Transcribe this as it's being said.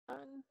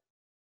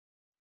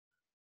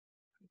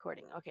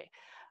Recording. Okay.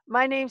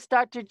 My name's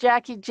Dr.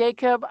 Jackie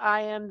Jacob.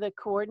 I am the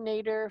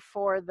coordinator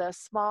for the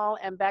Small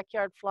and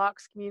Backyard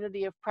Flocks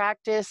Community of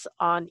Practice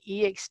on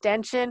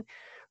E-Extension,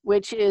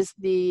 which is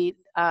the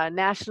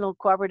National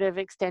Cooperative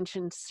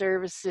Extension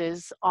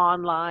Services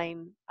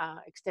online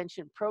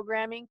extension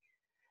programming.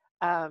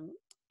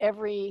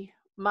 Every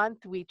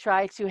month we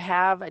try to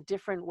have a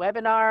different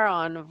webinar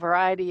on a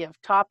variety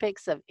of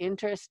topics of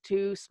interest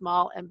to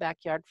small and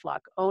backyard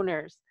flock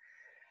owners.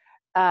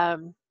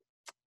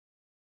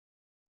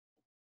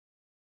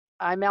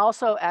 I'm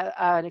also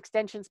an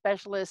extension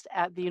specialist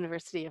at the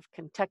University of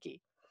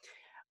Kentucky.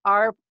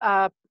 Our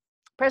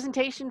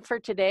presentation for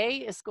today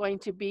is going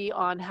to be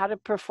on how to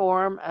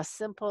perform a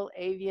simple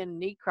avian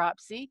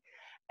necropsy,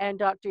 and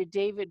Dr.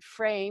 David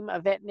Frame, a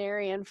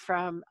veterinarian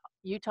from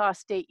Utah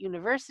State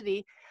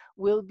University,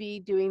 will be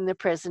doing the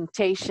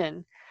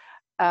presentation.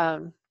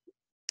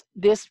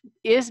 This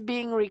is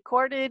being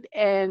recorded,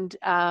 and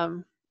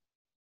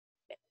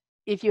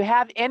if you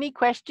have any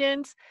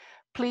questions,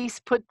 please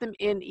put them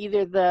in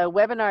either the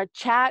webinar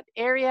chat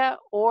area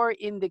or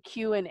in the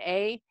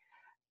Q&A,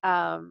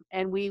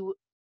 and we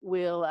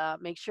will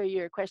make sure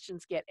your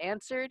questions get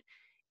answered.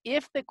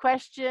 If the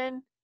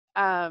question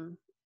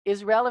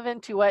is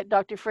relevant to what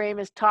Dr. Frame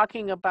is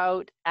talking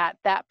about at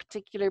that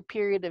particular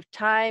period of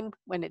time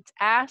when it's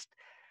asked,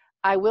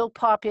 I will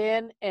pop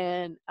in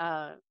and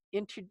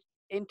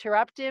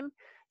interrupt him.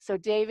 So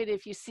David,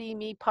 if you see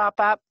me pop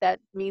up, that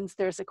means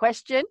there's a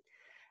question.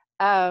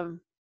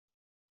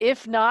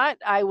 If not,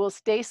 I will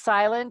stay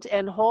silent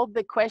and hold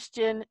the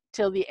question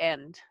till the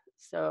end.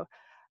 So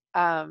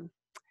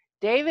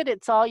David,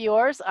 it's all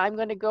yours. I'm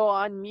going to go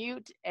on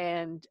mute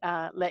and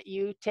let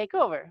you take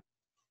over.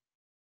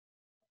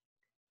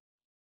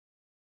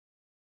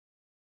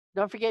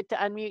 Don't forget to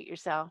unmute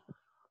yourself.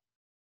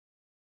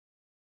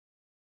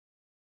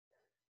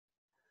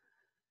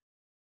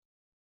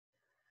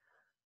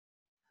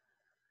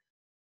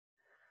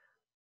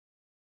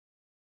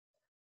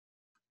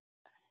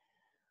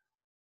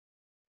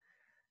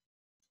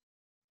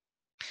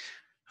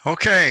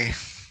 Okay,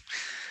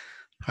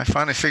 I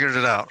finally figured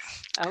it out.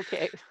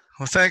 Okay.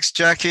 Well, thanks,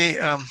 Jackie.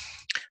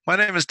 My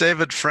name is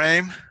David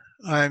Frame.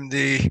 I'm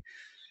the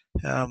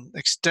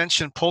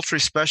Extension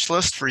Poultry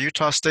Specialist for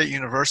Utah State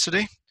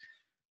University.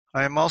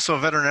 I am also a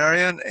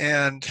veterinarian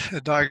and a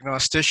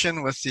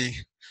diagnostician with the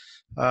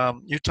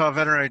Utah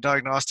Veterinary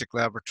Diagnostic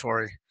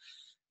Laboratory.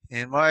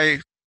 And my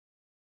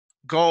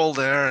goal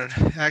there,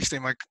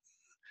 actually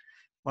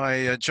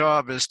my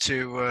job is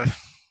to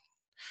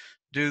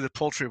do the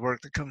poultry work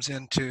that comes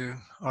into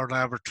our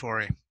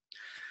laboratory.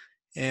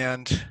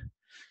 And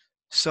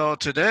so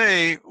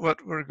today, what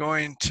we're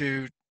going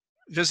to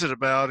visit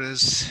about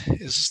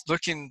is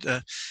looking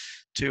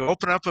to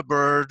open up a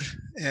bird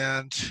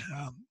and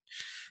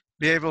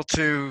be able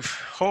to,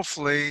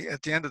 hopefully,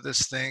 at the end of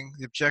this thing,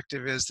 the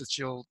objective is that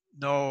you'll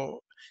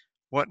know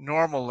what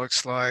normal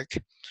looks like,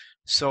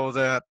 so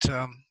that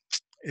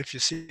if you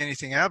see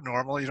anything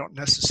abnormal, you don't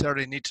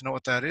necessarily need to know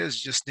what that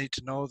is. You just need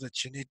to know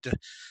that you need to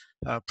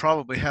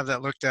probably have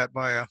that looked at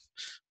by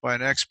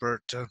an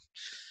expert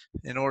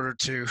in order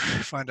to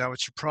find out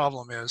what your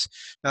problem is.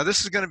 Now,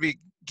 this is going to be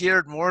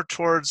geared more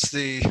towards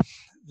the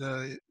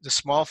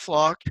small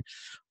flock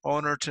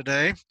owner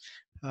today,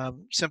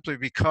 simply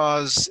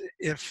because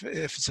if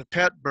it's a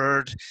pet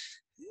bird,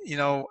 you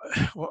know,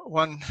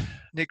 one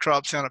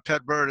necropsy on a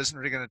pet bird isn't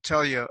really going to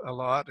tell you a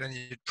lot, and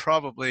you'd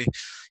probably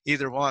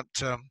either want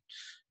a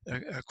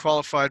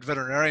qualified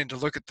veterinarian to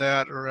look at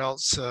that, or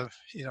else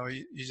you know,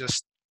 you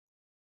just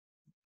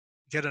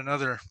get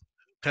another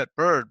pet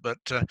bird. But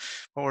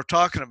what we're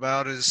talking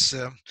about is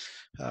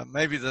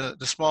maybe the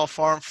small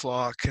farm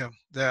flock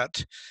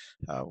that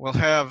will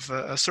have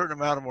a certain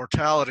amount of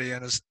mortality.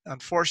 And as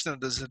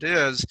unfortunate as it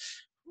is,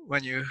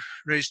 when you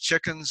raise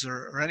chickens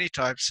or any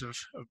types of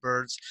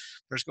birds,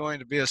 there's going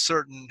to be a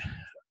certain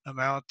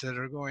amount that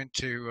are going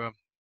to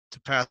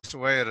pass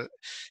away at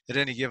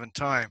any given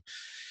time.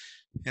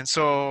 And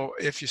so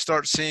if you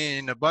start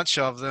seeing a bunch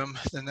of them,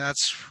 then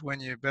that's when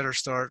you better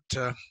start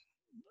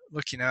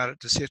looking at it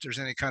to see if there's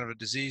any kind of a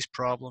disease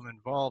problem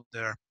involved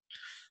there.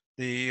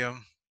 The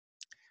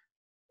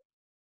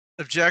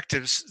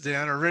objectives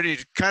then are really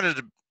kind of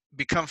to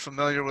become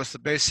familiar with the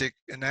basic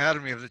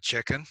anatomy of the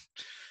chicken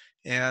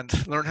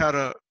and learn how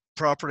to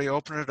properly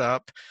open it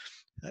up,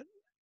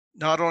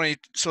 not only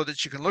so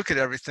that you can look at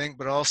everything,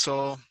 but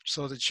also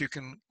so that you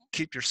can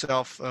keep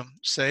yourself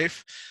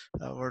safe.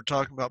 We're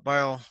talking about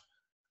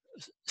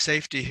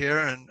biosafety here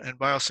and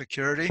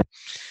biosecurity.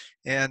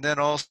 And then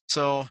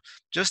also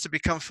just to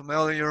become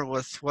familiar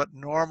with what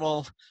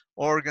normal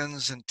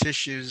organs and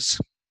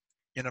tissues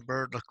in a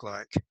bird look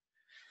like.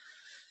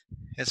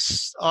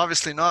 It's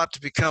obviously not to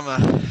become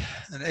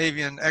an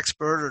avian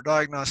expert or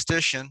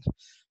diagnostician,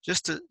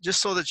 just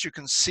so that you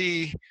can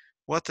see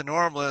what the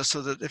normal is,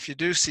 so that if you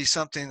do see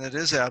something that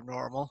is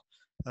abnormal,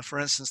 for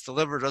instance, the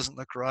liver doesn't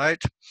look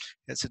right,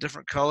 it's a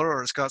different color,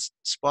 or it's got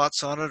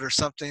spots on it, or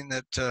something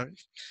that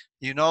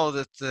you know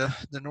that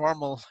the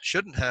normal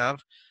shouldn't have,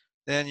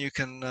 then you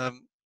can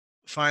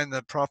find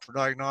the proper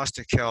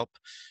diagnostic help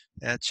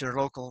at your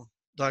local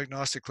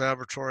diagnostic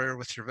laboratory or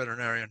with your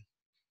veterinarian.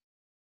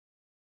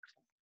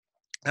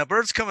 Now,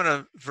 birds come in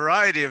a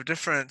variety of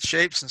different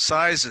shapes and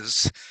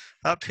sizes.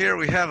 Up here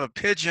we have a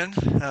pigeon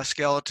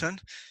skeleton,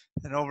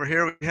 and over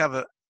here we have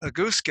a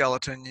goose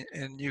skeleton,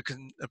 and you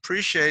can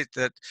appreciate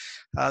that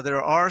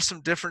there are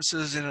some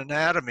differences in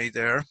anatomy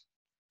there.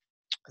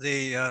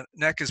 The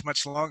neck is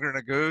much longer in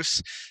a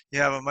goose. You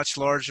have a much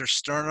larger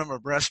sternum or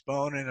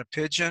breastbone in a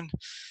pigeon,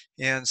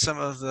 and some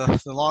of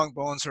the long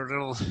bones are a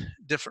little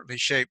differently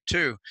shaped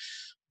too.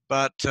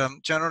 But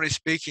generally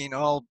speaking,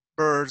 all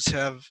birds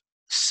have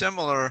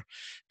similar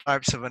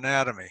types of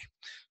anatomy.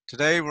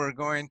 Today we're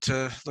going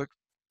to look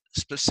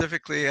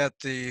specifically at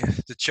the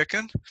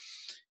chicken,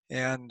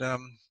 and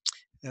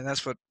and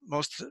that's what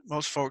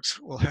most folks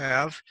will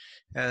have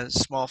as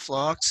small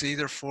flocks,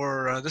 either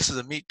for this is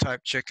a meat type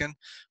chicken,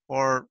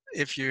 or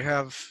if you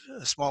have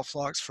small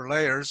flocks for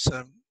layers,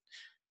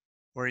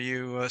 where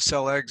you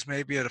sell eggs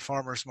maybe at a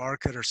farmer's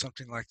market or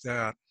something like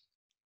that.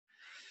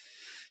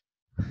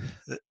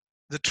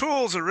 The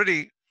tools are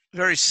really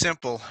very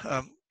simple.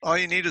 All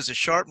you need is a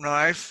sharp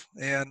knife,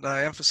 and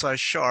I emphasize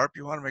sharp.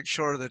 You want to make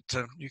sure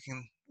that you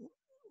can,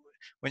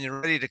 when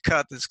you're ready to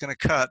cut, it's going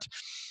to cut.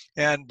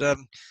 And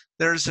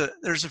there's a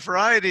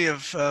variety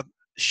of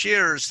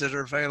shears that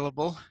are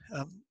available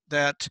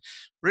that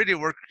really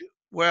work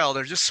well.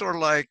 They're just sort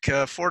of like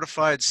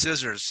fortified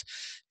scissors,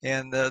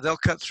 and they'll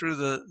cut through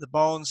the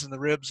bones and the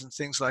ribs and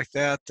things like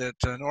that that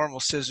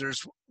normal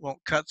scissors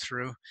won't cut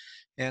through.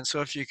 And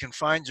so if you can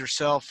find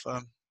yourself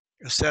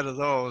a set of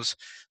those,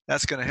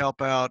 that's going to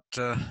help out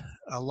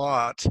a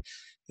lot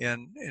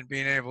in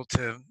being able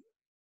to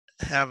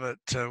have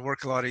it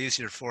work a lot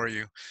easier for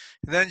you.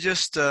 And then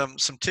just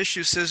some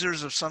tissue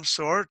scissors of some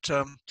sort.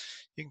 You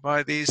can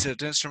buy these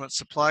at instrument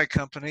supply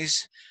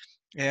companies,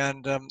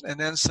 and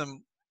then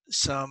some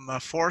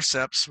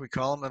forceps, we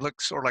call them. They look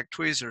sort of like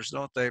tweezers,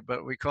 don't they?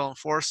 But we call them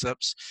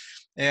forceps.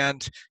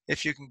 And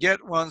if you can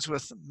get ones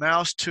with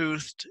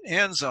mouse-toothed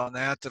ends on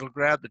that, that'll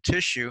grab the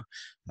tissue,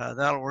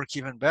 that'll work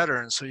even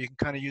better. And so you can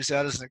kind of use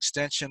that as an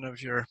extension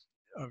of your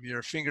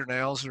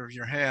fingernails or of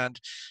your hand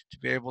to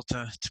be able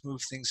to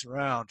move things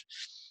around.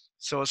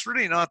 So it's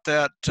really not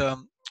that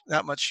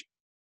that much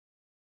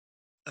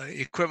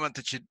equipment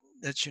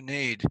that you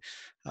need.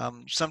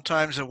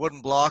 Sometimes a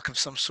wooden block of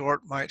some sort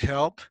might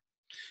help.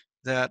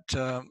 That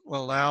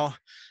will allow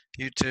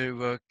you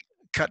to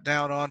cut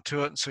down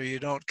onto it, and so you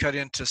don't cut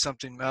into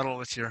something metal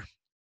with your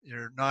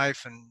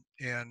knife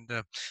and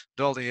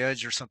dull the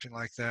edge or something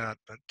like that.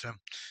 But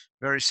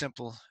very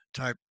simple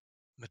type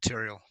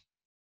material.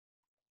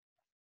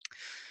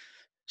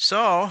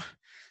 So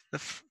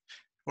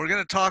we're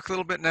going to talk a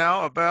little bit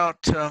now about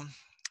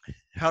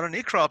how to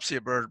necropsy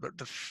a bird. But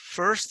the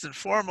first and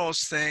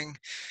foremost thing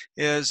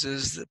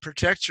is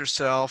protect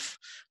yourself.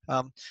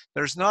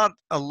 There's not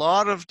a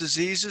lot of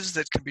diseases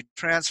that can be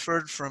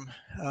transferred from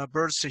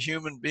birds to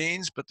human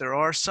beings, but there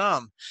are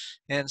some.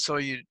 And so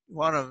you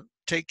want to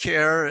take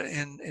care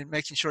in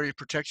making sure you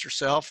protect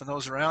yourself and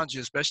those around you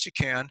as best you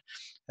can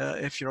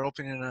if you're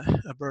opening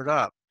a bird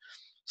up.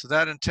 So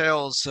that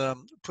entails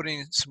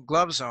putting some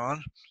gloves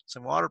on,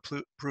 some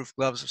waterproof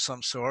gloves of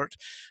some sort.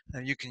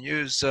 And you can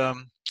use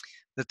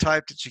the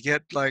type that you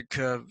get like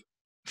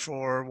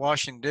for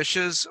washing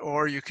dishes,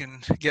 or you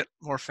can get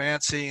more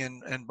fancy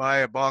and buy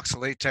a box of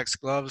latex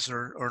gloves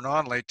or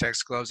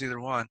non-latex gloves, either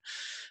one,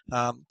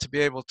 to be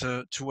able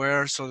to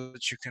wear so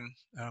that you can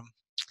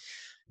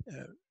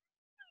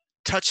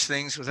touch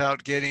things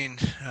without getting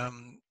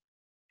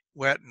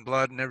wet and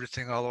blood and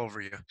everything all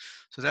over you.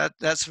 So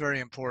that's very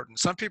important.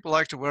 Some people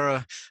like to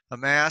wear a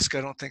mask.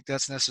 I don't think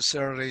that's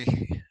necessarily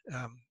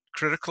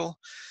critical.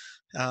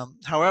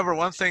 However,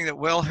 one thing that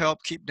will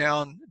help keep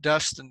down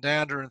dust and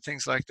dander and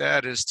things like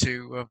that is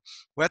to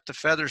wet the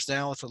feathers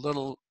down with a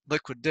little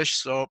liquid dish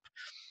soap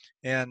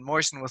and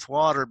moisten with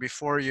water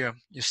before you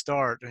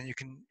start. And you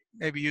can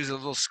maybe use a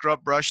little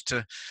scrub brush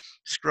to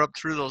scrub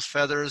through those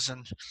feathers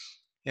and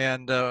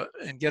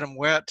get them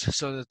wet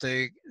so that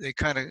they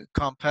kind of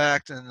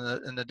compact and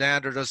the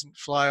dander doesn't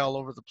fly all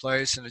over the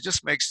place. And it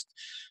just makes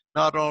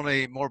not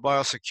only more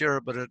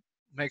biosecure, but it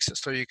makes it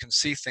so you can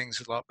see things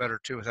a lot better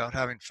too without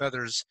having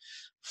feathers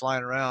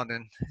flying around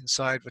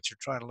inside what you're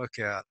trying to look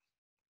at.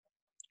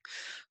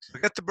 So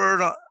get the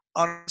bird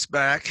on its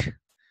back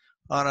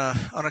on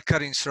a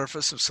cutting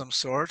surface of some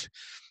sort,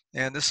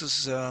 and this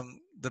is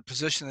the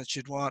position that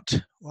you'd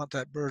want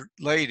that bird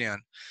laid in.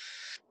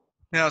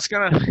 Now it's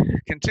going to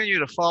continue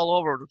to fall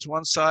over to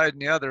one side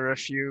and the other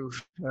if you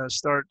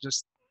start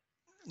just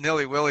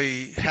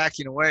nilly-willy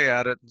hacking away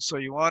at it. And so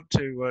you want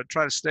to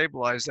try to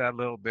stabilize that a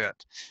little bit.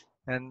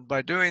 And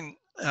by doing,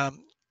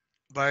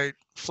 by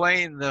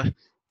flaying the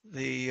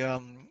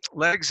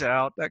legs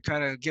out, that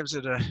kind of gives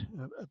it a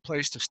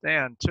place to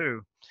stand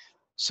too.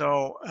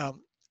 So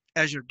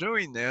as you're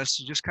doing this,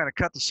 you just kind of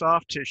cut the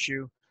soft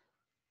tissue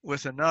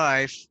with a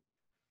knife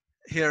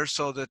here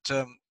so that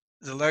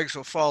the legs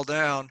will fall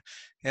down,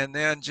 and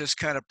then just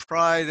kind of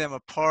pry them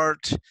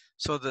apart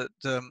so that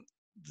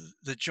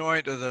the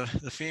joint of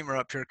the femur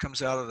up here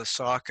comes out of the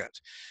socket.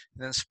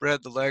 And then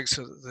spread the legs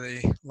so that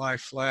they lie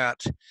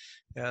flat.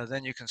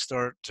 Then you can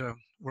start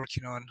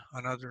working on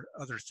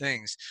other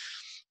things.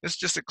 This is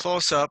just a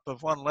close-up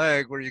of one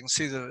leg where you can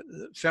see the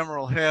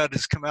femoral head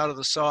has come out of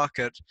the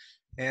socket,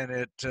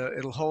 and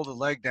it'll hold the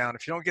leg down.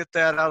 If you don't get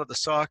that out of the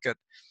socket,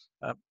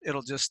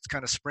 it'll just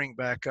kind of spring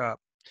back up.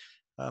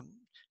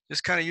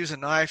 Just kind of use a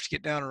knife to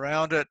get down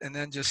around it, and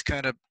then just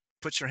kind of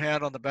put your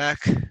hand on the back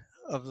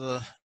of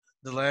the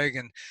leg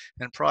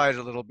and pry it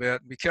a little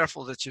bit. Be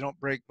careful that you don't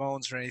break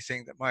bones or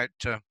anything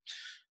that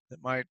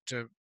might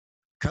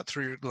cut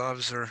through your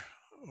gloves or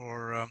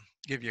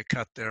give you a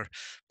cut there.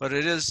 But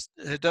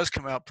it does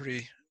come out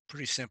pretty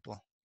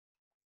simple.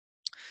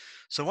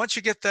 So once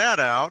you get that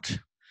out,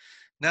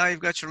 now you've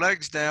got your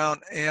legs down,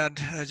 and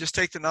just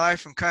take the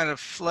knife and kind of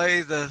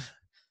flay the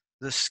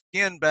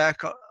skin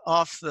back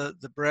off the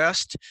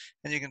breast,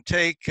 and you can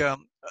take a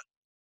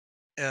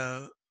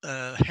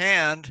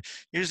hand.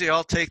 Usually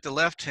I'll take the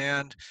left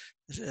hand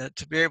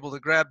to be able to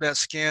grab that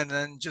skin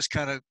and just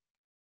kind of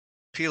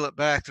peel it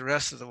back the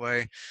rest of the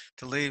way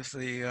to leave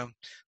the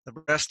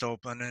breast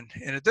open.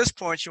 And at this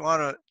point, you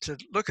want to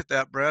look at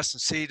that breast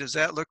and see, does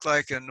that look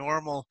like a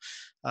normal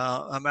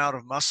amount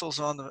of muscles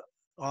on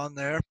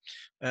there?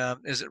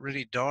 Is it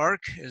really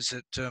dark? Has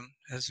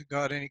it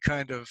got any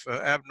kind of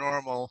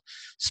abnormal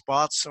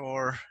spots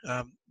or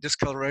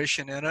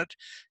discoloration in it?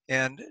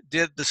 And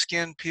did the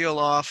skin peel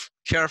off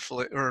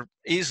carefully or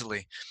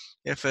easily?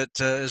 If it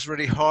is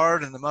really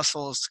hard and the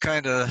muscle is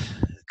kind of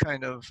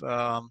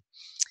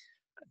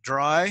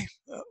dry,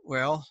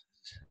 well,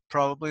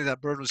 probably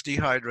that bird was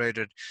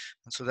dehydrated.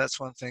 And so that's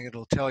one thing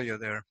it'll tell you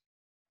there.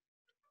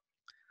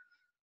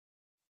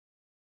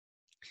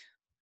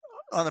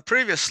 On the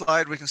previous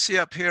slide, we can see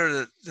up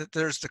here that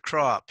there's the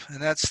crop,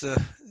 and that's the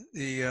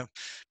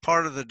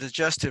part of the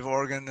digestive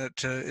organ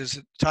that is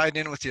tied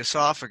in with the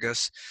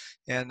esophagus,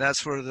 and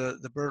that's where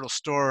the bird will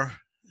store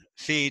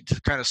feed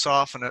to kind of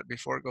soften it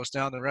before it goes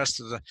down the rest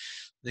of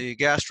the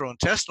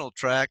gastrointestinal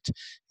tract.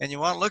 And you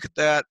want to look at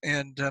that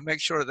and make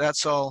sure that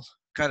that's all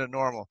kind of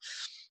normal.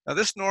 Now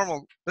this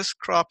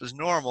crop is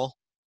normal.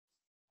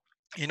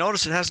 You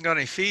notice it hasn't got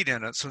any feed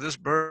in it, so this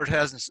bird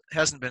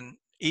hasn't been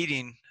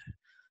eating,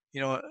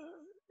 you know,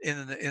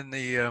 within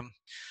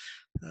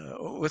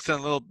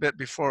a little bit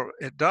before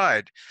it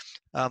died.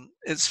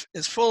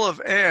 It's full of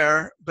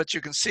air, but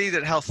you can see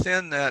that how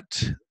thin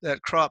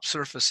that crop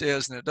surface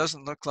is, and it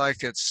doesn't look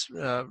like it's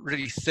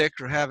really thick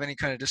or have any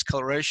kind of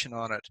discoloration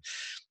on it.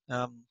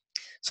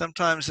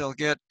 Sometimes they'll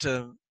get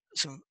some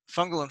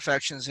fungal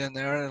infections in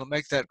there, and it'll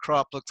make that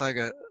crop look like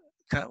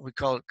we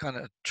call it kind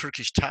of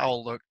Turkish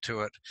towel look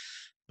to it.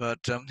 But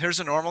here's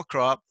a normal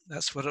crop.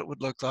 That's what it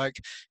would look like.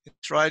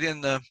 It's right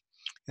in the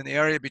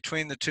area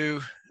between the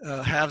two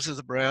halves of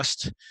the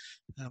breast,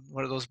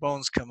 where those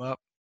bones come up.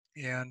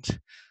 And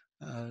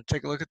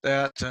take a look at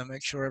that,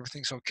 make sure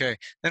everything's okay.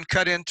 Then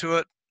cut into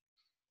it,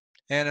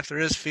 and if there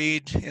is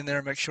feed in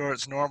there, make sure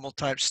it's normal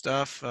type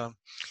stuff.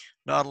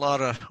 Not a lot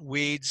of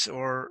weeds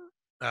or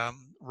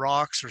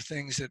rocks or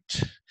things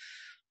that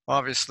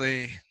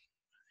obviously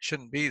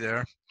shouldn't be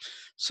there.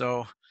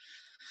 So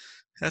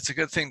that's a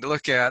good thing to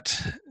look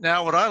at.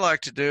 Now what I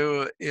like to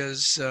do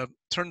is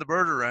turn the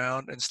bird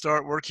around and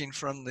start working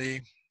from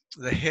the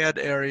head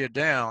area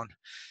down.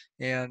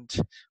 And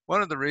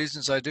one of the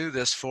reasons I do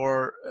this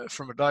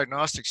from a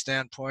diagnostic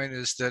standpoint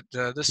is that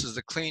this is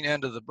the clean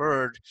end of the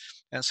bird.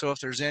 And so if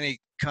there's any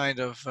kind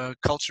of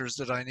cultures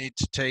that I need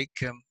to take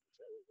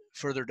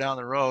further down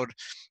the road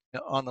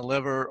on the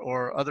liver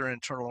or other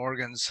internal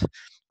organs,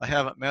 I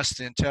haven't messed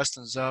the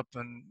intestines up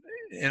and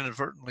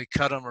inadvertently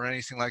cut them or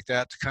anything like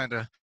that to kind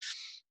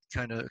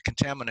of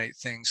contaminate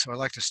things. So I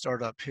like to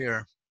start up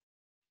here.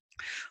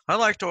 I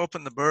like to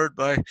open the bird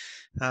by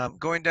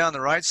going down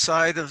the right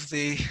side of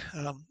the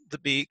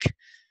beak,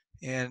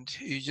 and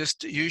you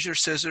just use your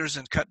scissors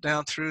and cut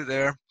down through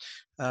there.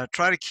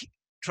 Try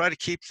to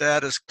keep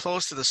that as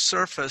close to the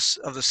surface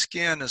of the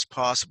skin as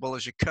possible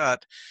as you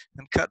cut,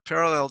 and cut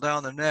parallel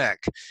down the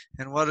neck.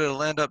 And what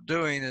it'll end up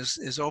doing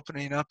is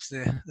opening up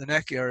the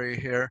neck area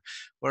here,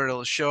 where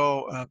it'll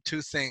show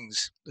two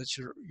things that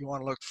you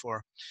want to look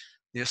for.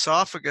 The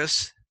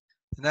esophagus,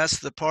 and that's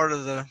the part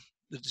of the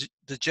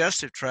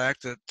digestive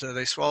tract that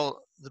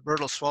the bird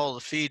will swallow the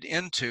feed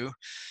into,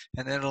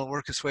 and then it'll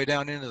work its way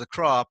down into the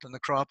crop, and the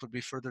crop would be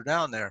further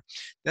down there.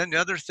 Then the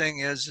other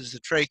thing is the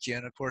trachea,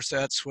 and of course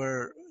that's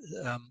where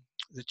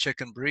the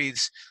chicken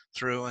breathes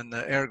through, and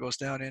the air goes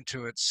down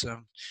into its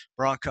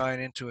bronchi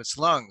and into its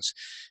lungs.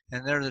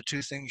 And they're the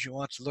two things you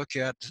want to look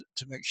at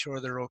to make sure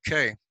they're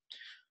okay.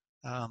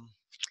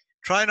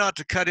 Try not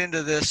to cut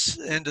into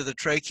the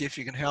trachea if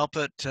you can help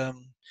it,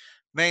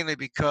 mainly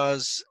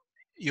because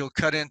you'll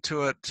cut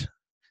into it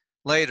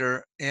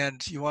later,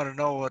 and you want to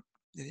know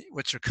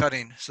what you're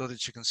cutting so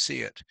that you can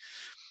see it.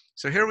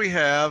 So here we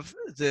have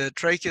the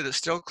trachea that's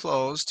still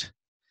closed,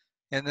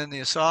 and then the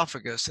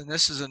esophagus. And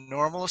this is a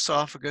normal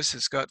esophagus.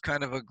 It's got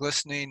kind of a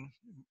glistening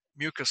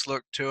mucus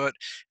look to it,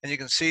 and you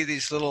can see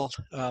these little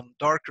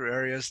darker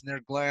areas, and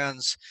they're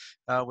glands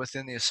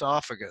within the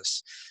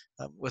esophagus.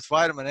 With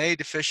vitamin A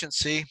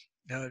deficiency,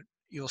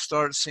 you'll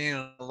start seeing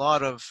a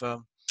lot of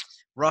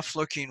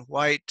rough-looking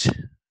white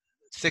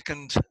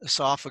thickened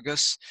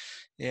esophagus,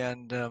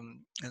 and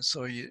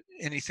so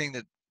anything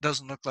that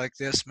doesn't look like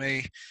this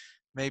may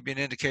be an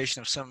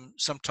indication of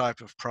some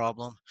type of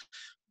problem.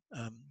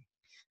 Um,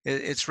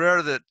 it's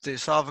rare that the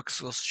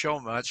esophagus will show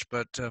much,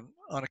 but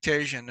on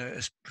occasion,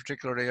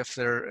 particularly if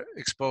they're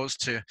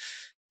exposed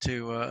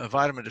to a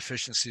vitamin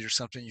deficiency or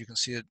something, you can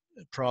see a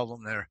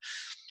problem there.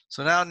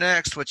 So now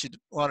next, what you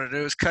want to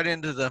do is cut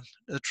into the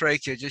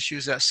trachea. Just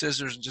use that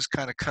scissors and just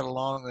kind of cut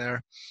along there.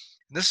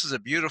 And this is a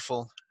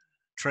beautiful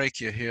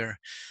trachea here.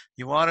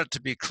 You want it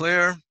to be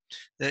clear.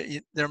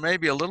 There may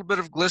be a little bit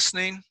of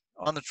glistening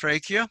on the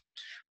trachea,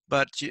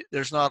 but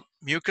there's not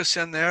mucus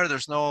in there.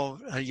 There's no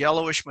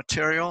yellowish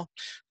material.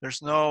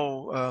 There's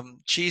no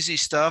cheesy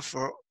stuff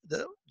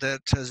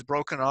that has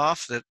broken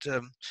off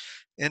that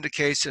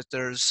indicates that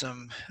there's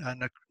some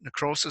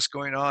necrosis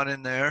going on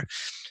in there.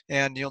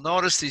 And you'll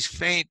notice these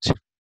faint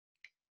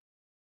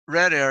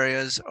red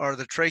areas are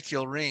the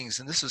tracheal rings,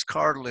 and this is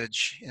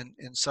cartilage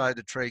inside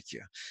the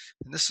trachea.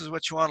 And this is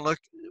what you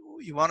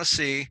want to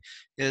see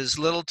is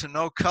little to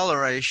no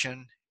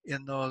coloration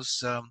in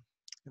those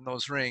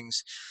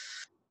rings.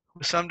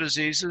 With some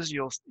diseases,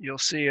 you'll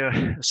see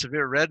a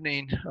severe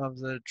reddening of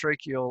the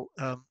tracheal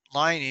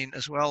lining,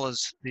 as well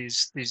as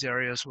these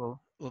areas will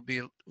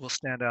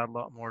stand out a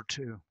lot more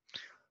too.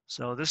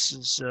 So this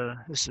is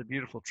a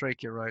beautiful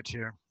trachea right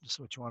here. This is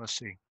what you want to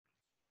see.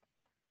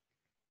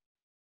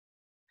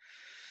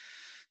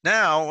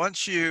 Now,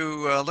 once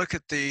you look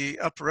at the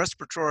upper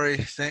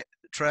respiratory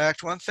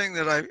tract, one thing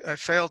that I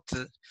failed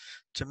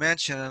to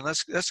mention, and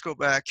let's go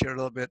back here a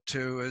little bit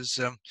too, is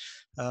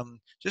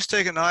just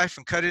take a knife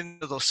and cut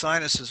into those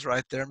sinuses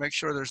right there. Make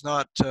sure there's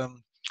not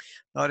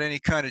any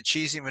kind of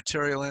cheesy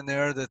material in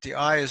there, that the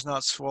eye is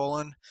not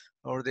swollen,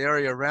 or the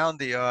area around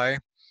the eye,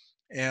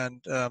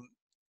 and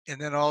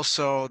then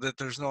also that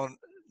there's no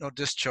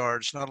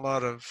discharge, not a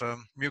lot of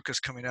mucus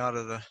coming out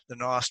of the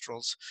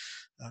nostrils.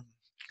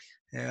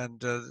 And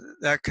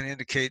that can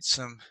indicate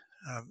some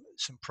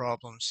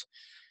problems.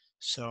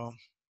 So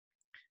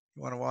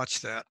you want to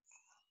watch that.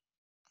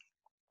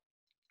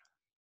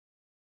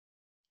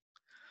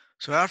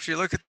 So after you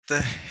look at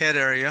the head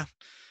area,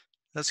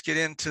 let's get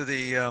into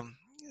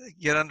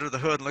get under the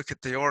hood and look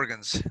at the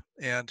organs.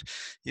 And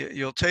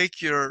you'll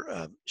take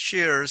your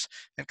shears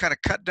and kind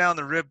of cut down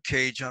the rib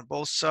cage on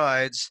both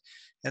sides,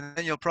 and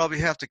then you'll probably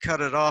have to cut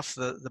it off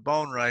the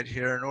bone right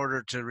here in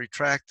order to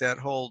retract that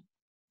whole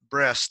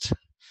breast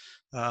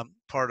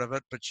part of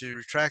it. But you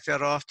retract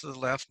that off to the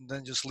left and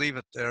then just leave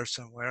it there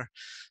somewhere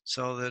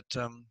so that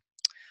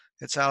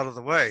it's out of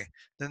the way.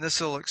 Then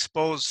this will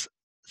expose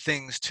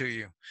things to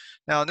you.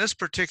 Now in this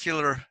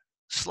particular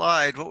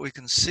slide, what we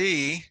can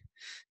see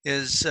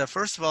is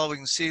first of all, we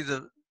can see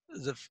the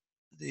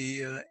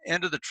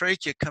end of the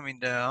trachea coming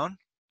down,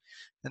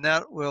 and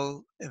that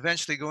will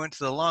eventually go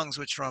into the lungs,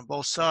 which are on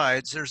both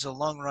sides. There's a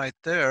lung right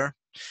there,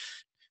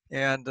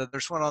 and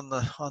there's one on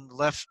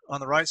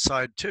the right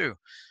side too.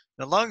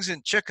 The lungs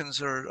in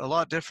chickens are a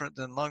lot different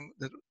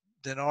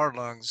than our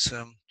lungs.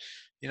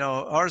 You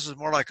know, ours is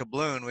more like a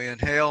balloon. We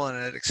inhale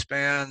and it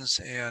expands,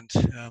 and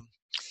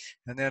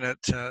then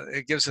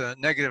it gives a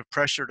negative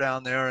pressure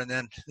down there, and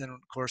then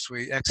of course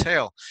we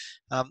exhale.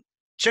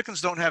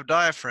 Chickens don't have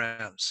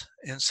diaphragms,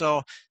 and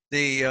so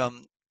the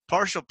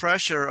partial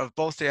pressure of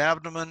both the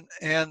abdomen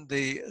and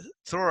the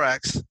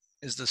thorax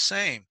is the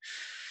same.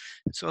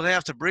 So they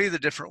have to breathe a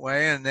different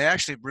way, and they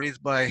actually breathe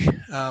by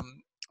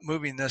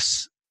moving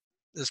this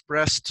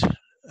breast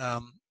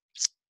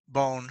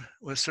bone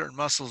with certain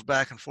muscles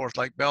back and forth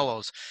like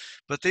bellows.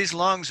 But these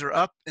lungs are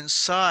up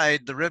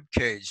inside the rib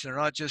cage. They're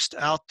not just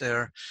out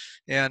there,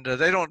 and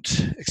they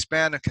don't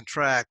expand and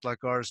contract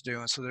like ours do,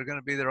 and so they're going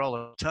to be there all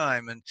the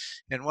time.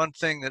 And one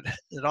thing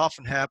that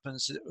often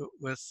happens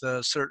with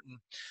certain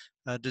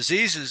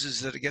diseases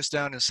is that it gets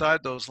down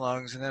inside those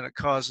lungs, and then it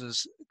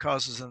causes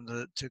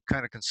them to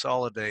kind of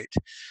consolidate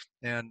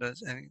and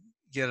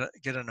get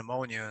a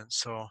pneumonia. And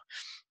so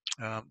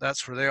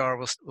that's where they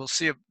are. We'll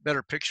see a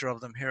better picture of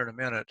them here in a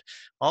minute.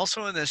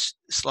 Also in this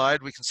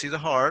slide, we can see the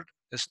heart.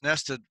 It's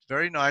nested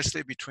very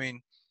nicely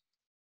between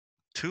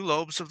two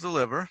lobes of the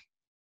liver.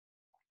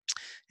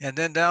 And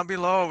then down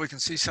below, we can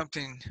see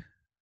something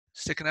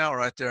sticking out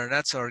right there, and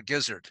that's our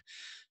gizzard.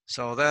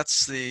 So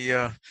that's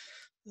the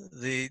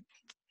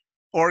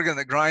organ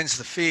that grinds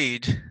the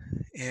feed.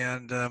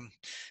 And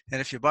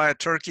if you buy a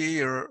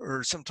turkey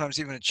or sometimes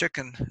even a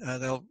chicken,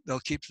 they'll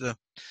keep the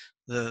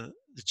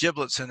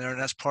giblets in there, and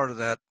that's part of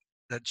that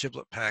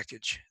giblet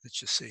package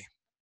that you see.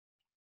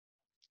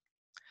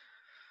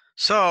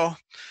 So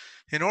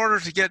in order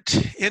to get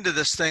into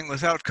this thing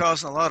without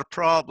causing a lot of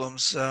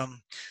problems,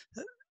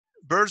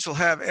 birds will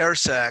have air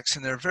sacs,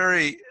 and they're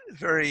very,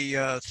 very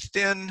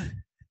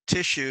thin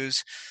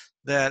tissues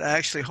that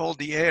actually hold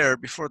the air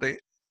before they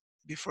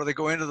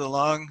go into the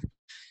lung.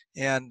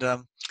 And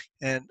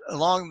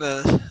along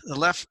the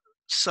left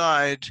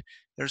side,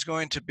 there's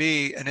going to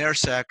be an air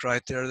sac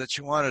right there that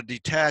you want to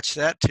detach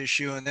that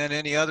tissue and then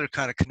any other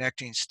kind of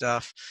connecting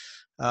stuff,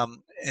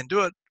 and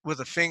do it with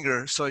a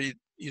finger so you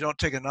don't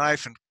take a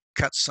knife and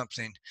cut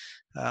something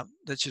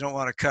that you don't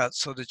want to cut,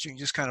 so that you can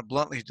just kind of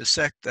bluntly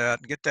dissect that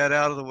and get that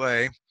out of the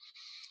way.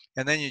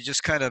 And then you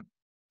just kind of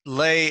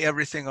lay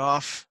everything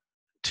off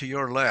to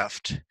your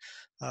left.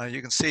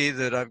 You can see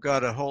that I've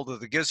got a hold of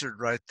the gizzard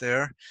right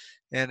there.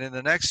 And in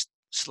the next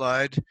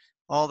slide,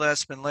 all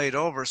that's been laid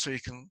over so you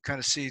can kind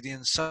of see the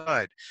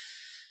inside.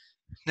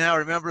 Now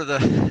remember,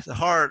 the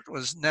heart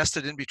was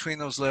nested in between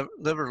those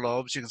liver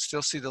lobes. You can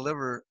still see the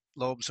liver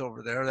lobes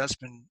over there. That's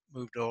been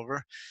moved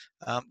over.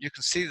 You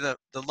can see the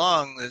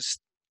lung is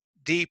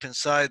deep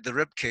inside the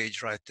rib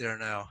cage right there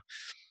now.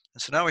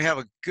 And so now we have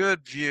a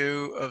good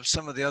view of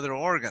some of the other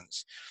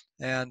organs.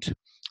 And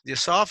the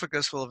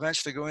esophagus will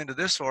eventually go into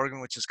this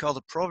organ, which is called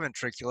the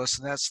proventriculus,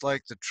 and that's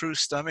like the true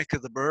stomach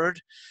of the bird.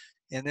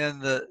 And then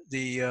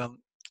the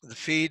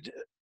feed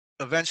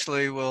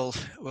eventually will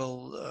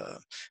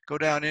go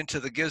down into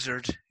the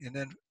gizzard and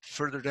then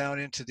further down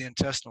into the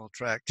intestinal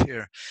tract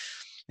here.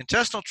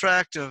 Intestinal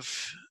tract of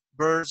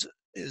birds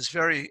is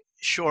very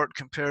short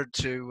compared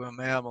to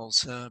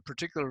mammals,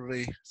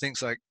 particularly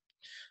things like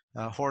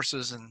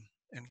horses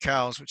and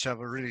cows, which have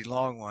a really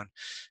long one.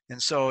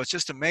 And so it's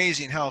just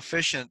amazing how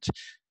efficient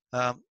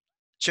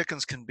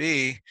chickens can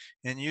be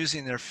in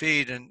using their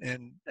feed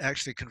and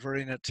actually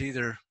converting it to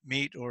either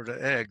meat or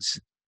to eggs.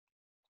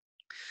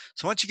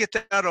 So once you get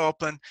that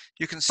open,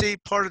 you can see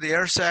part of the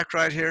air sac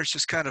right here is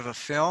just kind of a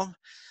film.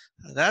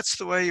 That's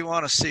the way you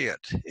want to see it.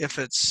 If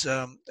it's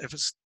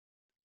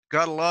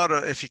got a lot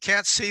of, if you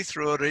can't see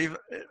through it, or even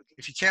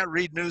if you can't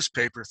read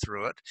newspaper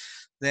through it,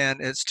 then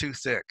it's too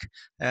thick.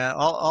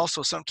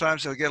 Also,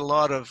 sometimes you'll get a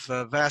lot of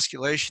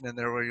vasculation in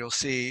there where you'll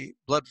see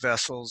blood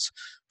vessels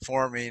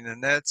forming,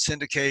 and that's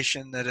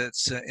indication that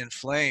it's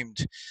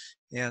inflamed.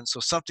 And so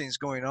something's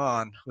going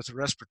on with the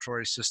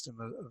respiratory system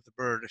of the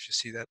bird if you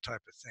see that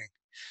type of thing.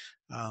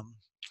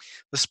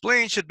 The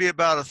spleen should be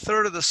about a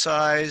third of the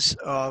size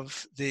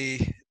of the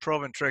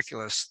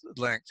proventriculus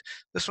length.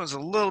 This one's a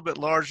little bit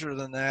larger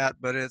than that,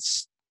 but it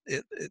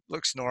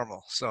looks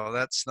normal. So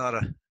that's not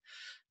a,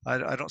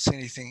 I don't see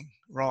anything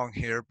wrong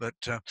here, but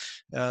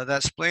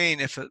that spleen,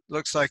 if it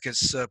looks like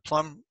it's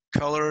plum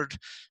colored,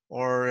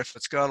 or if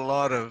it's got a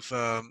lot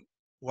of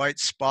white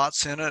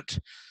spots in it,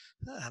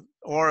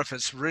 or if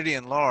it's really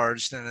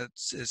enlarged, then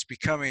it's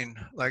becoming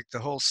like the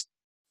whole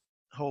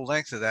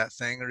length of that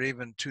thing, or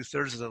even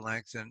 2/3 of the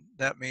length, and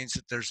that means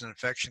that there's an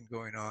infection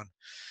going on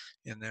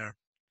in there.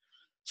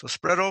 So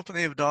spread open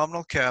the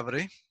abdominal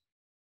cavity.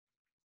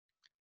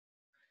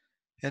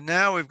 And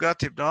now we've got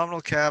the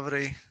abdominal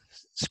cavity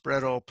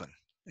spread open,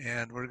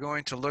 and we're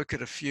going to look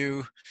at a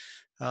few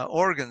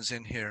organs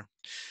in here.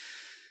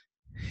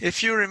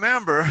 If you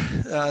remember,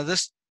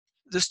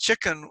 this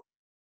chicken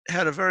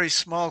had a very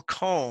small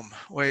comb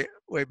way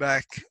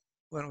back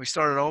when we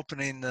started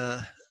opening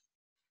the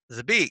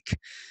beak,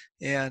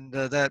 and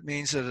that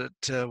means that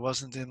it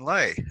wasn't in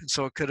lay. And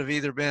so it could have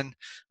either been,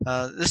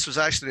 this was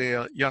actually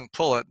a young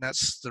pullet, and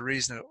that's the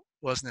reason it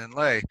wasn't in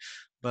lay.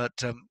 But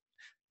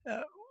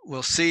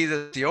we'll see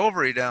that the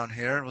ovary down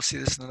here, and we'll see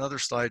this in another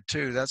slide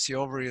too, that's the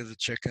ovary of the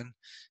chicken,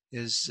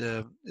 is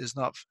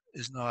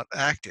not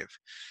active.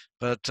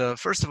 But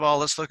first of all,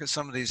 let's look at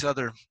some of these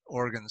other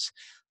organs.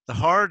 The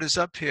heart is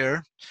up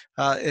here.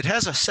 It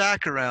has a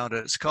sac around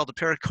it. It's called the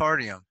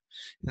pericardium.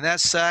 And that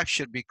sac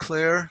should be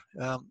clear.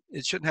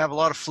 It shouldn't have a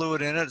lot of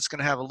fluid in it. It's going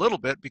to have a little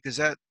bit because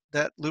that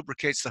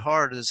lubricates the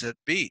heart as it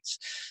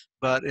beats.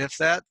 But if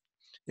that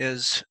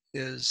is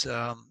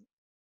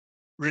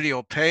really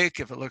opaque,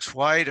 if it looks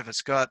white, if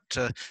it's got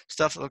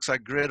stuff that looks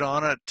like grit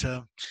on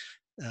it,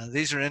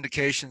 these are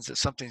indications that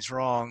something's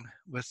wrong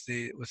with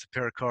the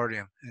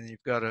pericardium, and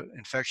you've got an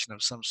infection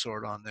of some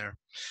sort on there.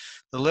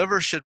 The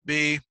liver should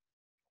be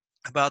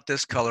about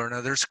this color.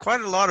 Now, there's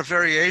quite a lot of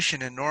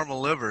variation in normal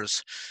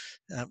livers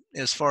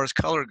as far as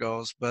color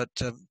goes, but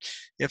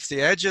if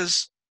the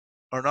edges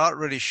are not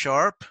really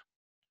sharp,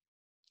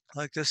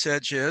 like this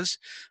edge is,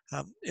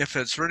 if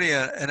it's really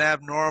an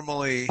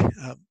abnormally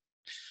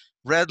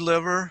red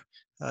liver,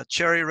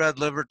 cherry red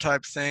liver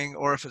type thing,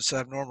 or if it's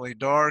abnormally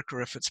dark,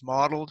 or if it's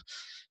mottled,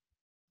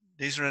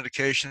 these are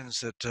indications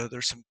that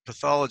there's some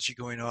pathology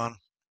going on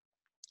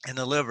in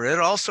the liver. It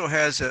also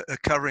has a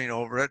covering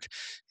over it,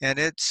 and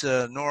it's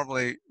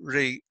normally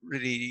really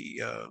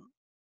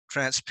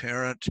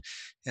transparent,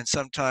 and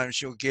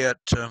sometimes you'll get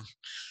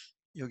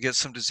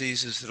some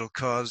diseases that'll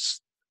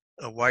cause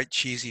a white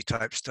cheesy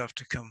type stuff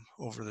to come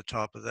over the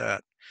top of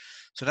that.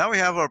 So now we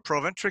have our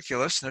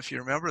proventriculus, and if you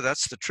remember,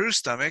 that's the true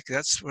stomach.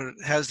 That's what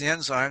has the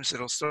enzymes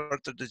that'll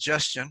start the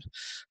digestion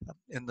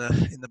in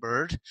the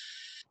bird.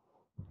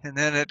 And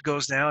then it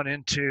goes down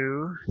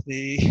into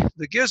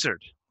the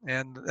gizzard,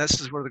 and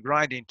this is where the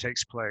grinding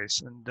takes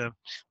place. And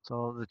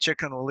so the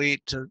chicken will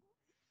eat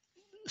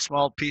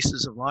small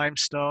pieces of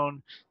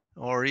limestone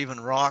or even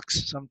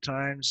rocks,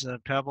 sometimes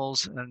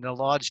pebbles, and they'll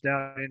lodge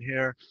down in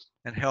here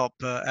and help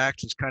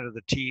act as kind of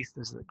the teeth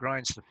as it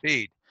grinds the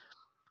feed.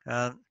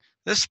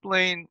 This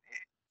spleen,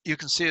 you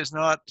can see, is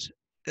not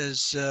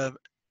as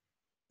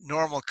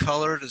normal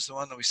colored as the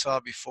one that we saw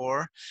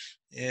before.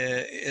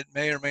 It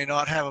may or may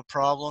not have a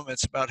problem.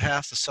 It's about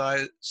half the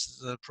size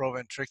of the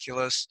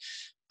proventriculus.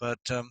 But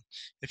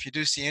if you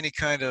do see any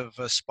kind of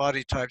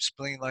spotty type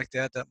spleen like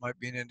that, that might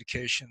be an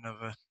indication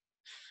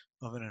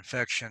of an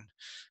infection.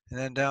 And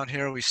then down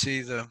here we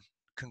see the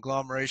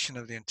conglomeration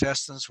of the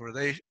intestines where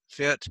they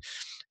fit.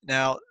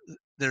 Now,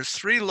 there's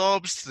 3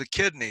 lobes to the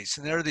kidneys,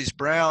 and there are these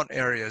brown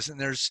areas, and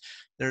there's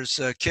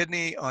a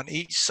kidney on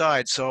each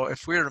side. So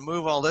if we were to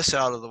move all this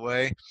out of the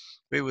way,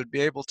 we would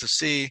be able to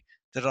see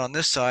that on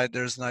this side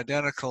there's an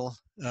identical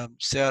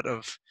set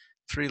of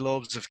 3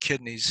 lobes of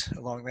kidneys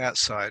along that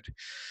side.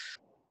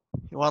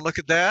 You want to look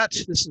at that?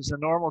 This is a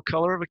normal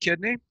color of a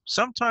kidney.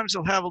 Sometimes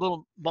they'll have a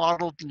little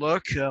mottled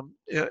look,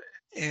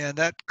 and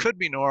that could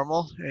be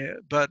normal,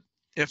 but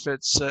if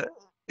it's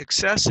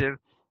excessive,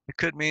 it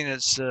could mean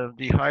it's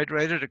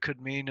dehydrated. It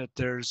could mean that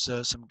there's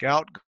some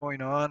gout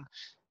going on,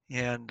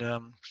 and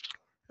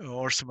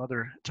or some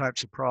other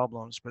types of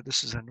problems. But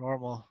this is a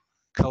normal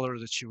color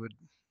that you would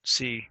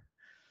see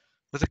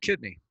with a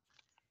kidney.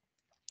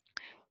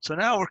 So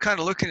now we're kind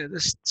of looking at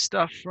this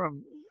stuff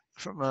from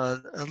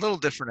a little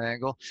different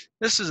angle.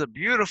 This is a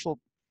beautiful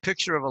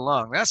picture of a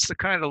lung. That's the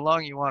kind of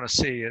lung you want to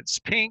see. It's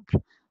pink.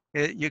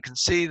 You can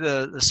see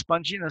the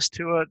sponginess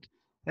to it.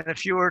 And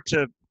if you were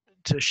to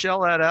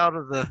shell that out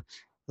of the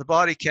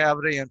body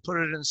cavity and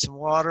put it in some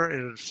water,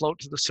 it would float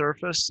to the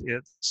surface.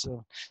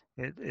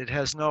 It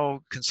has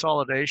no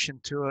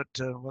consolidation to it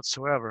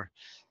whatsoever.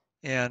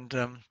 And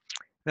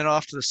then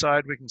off to the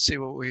side, we can see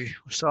what we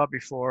saw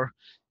before.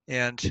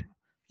 And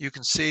you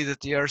can see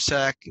that the air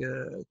sac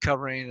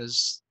covering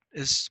is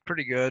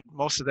pretty good.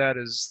 Most of that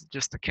is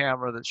just the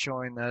camera that's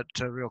showing that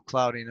real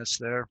cloudiness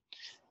there.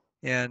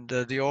 And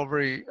the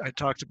ovary I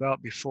talked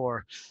about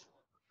before.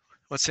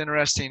 What's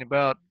interesting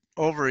about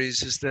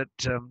ovaries is that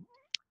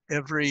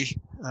every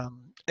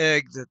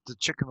egg that the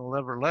chicken will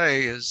ever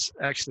lay is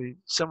actually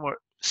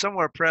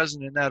somewhere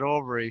present in that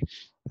ovary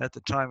at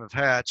the time of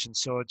hatch. And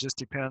so it just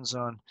depends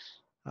on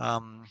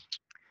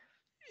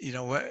you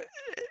know,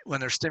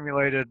 when they're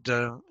stimulated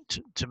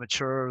to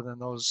mature, then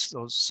those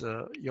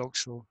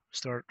yolks will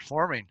start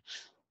forming.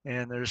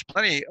 And there's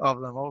plenty of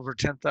them, over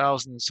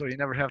 10,000. So you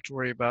never have to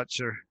worry about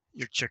your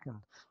chicken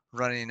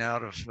running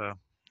out of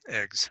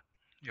eggs,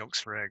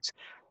 yolks for eggs.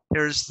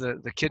 Here's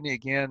the kidney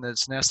again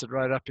that's nested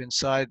right up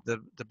inside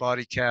the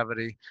body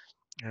cavity,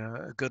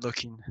 a good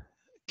looking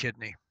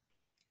kidney.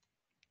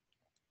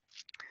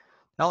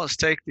 Now let's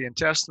take the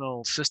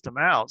intestinal system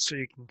out so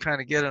you can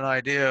kind of get an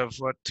idea of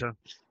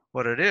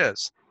what it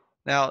is.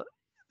 Now,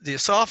 the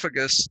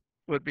esophagus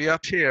would be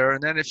up here,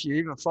 and then if you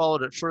even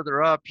followed it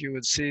further up, you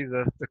would see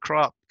the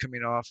crop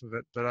coming off of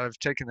it, but I've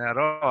taken that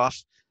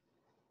off.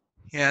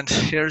 And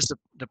here's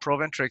the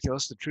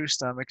proventriculus, the true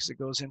stomach, as it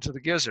goes into the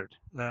gizzard.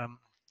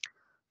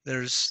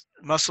 There's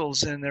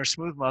muscles in there,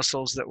 smooth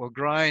muscles, that will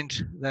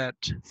grind that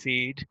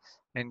feed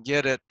and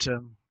get it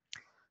to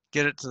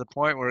the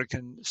point where it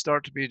can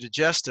start to be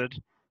digested,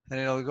 and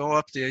it'll go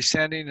up the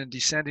ascending and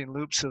descending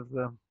loops of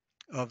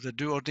the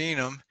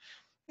duodenum,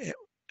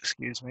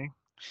 excuse me,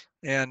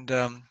 and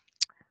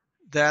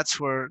that's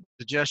where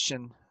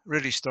digestion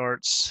really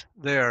starts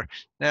there.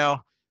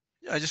 Now,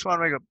 I just want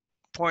to make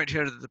a point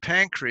here that the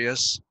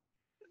pancreas,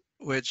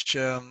 which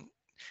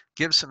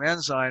gives some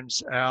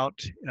enzymes out,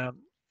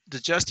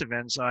 digestive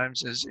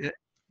enzymes, is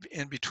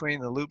in between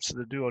the loops of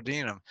the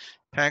duodenum.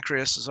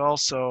 Pancreas is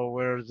also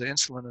where the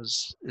insulin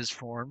is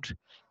formed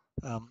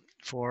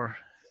for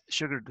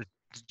sugar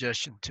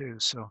digestion too.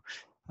 So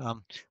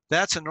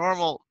that's a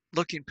normal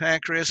looking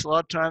pancreas. A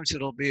lot of times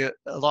it'll be a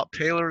lot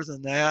paler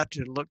than that.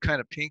 It'll look kind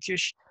of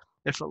pinkish.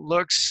 If it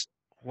looks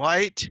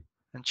white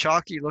and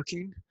chalky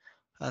looking,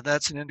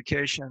 that's an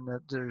indication that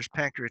there's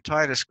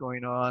pancreatitis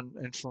going on,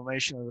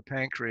 inflammation of the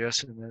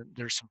pancreas, and that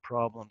there's some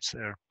problems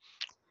there.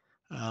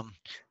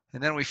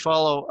 And then we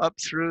follow up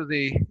through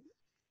the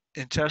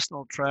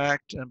intestinal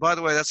tract. And by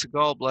the way, that's the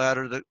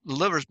gallbladder. The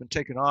liver's been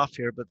taken off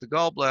here, but the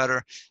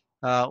gallbladder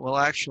will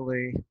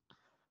actually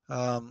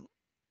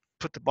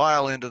put the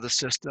bile into the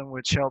system,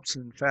 which helps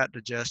in fat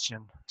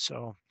digestion.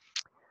 So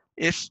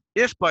if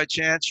by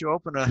chance you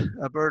open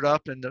a bird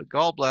up and the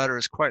gallbladder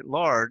is quite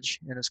large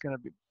and it's going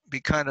to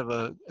be kind of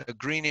a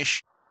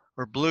greenish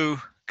or blue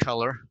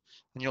color,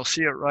 and you'll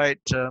see it right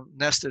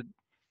nested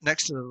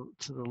next to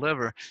the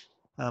liver,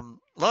 a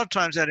lot of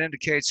times that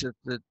indicates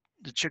that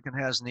the chicken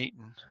hasn't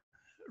eaten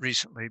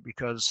recently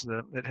because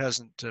it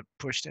hasn't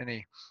pushed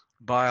any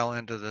bile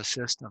into the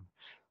system.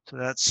 So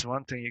that's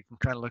one thing you can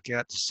kind of look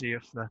at to see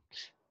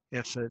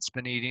if it's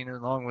been eating,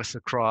 along with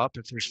the crop,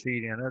 if there's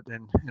feed in it,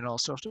 and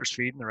also if there's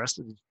feed in the rest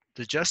of the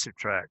digestive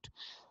tract.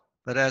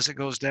 But as it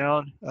goes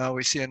down,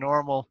 we see a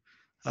normal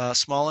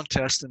small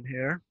intestine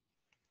here,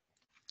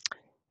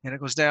 and it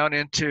goes down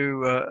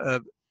into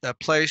a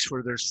place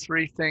where there's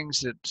 3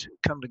 things that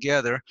come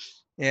together,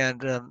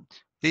 and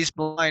these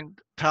blind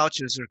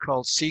pouches are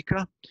called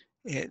ceca.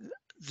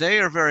 They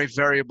are very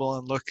variable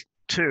and look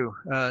too,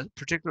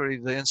 particularly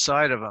the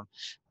inside of them.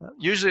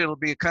 Usually it'll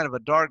be kind of a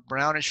dark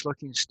brownish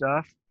looking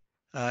stuff.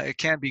 It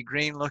can be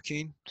green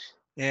looking,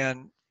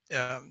 and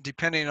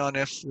depending on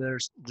if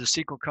there's the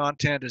cecal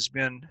content has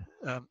been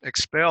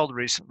expelled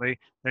recently,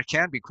 there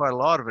can be quite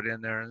a lot of it in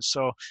there. And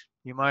so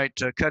you might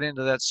cut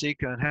into that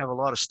ceca and have a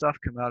lot of stuff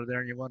come out of there,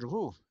 and you wonder,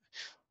 whoo,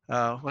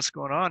 what's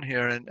going on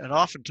here? And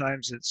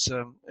oftentimes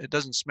it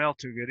doesn't smell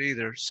too good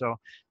either. So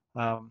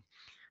um,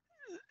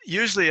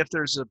 usually if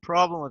there's a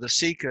problem with a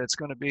ceca, it's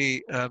going to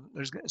be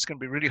it's going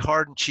to be really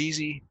hard and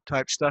cheesy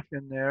type stuff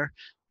in there,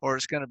 or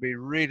it's going to be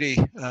really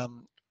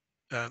um,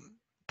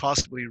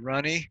 possibly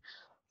runny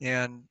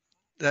and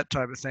that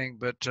type of thing.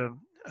 But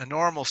a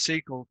normal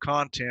cecal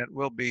content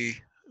will be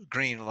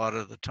green a lot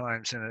of the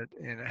times, and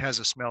it has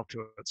a smell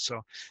to it.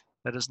 So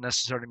that doesn't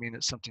necessarily mean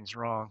that something's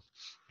wrong.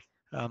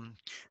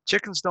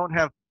 Chickens don't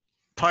have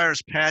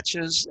Peyer's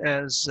patches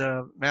as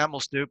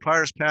mammals do.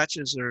 Peyer's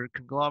patches are a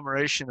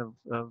conglomeration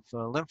of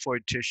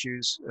lymphoid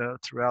tissues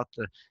throughout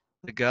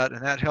the gut,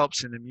 and that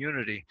helps in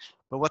immunity.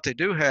 But what they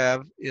do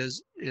have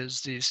is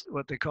these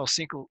what they call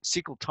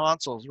cecal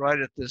tonsils right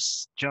at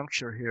this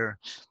juncture here,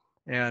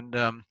 and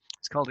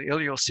it's called the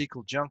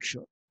ileocecal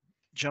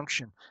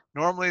junction.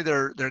 Normally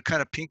they're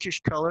kind of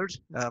pinkish colored,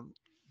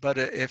 but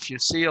if you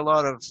see a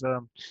lot of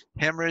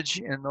hemorrhage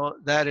in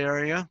that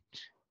area,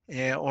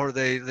 or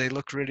they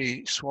look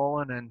really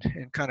swollen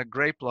and kind of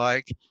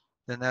grape-like,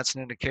 then that's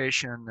an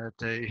indication that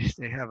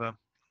they have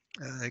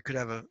they could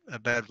have a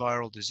bad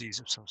viral disease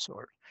of some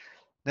sort.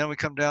 Then we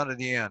come down to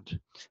the end.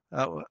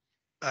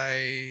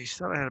 I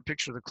thought I had a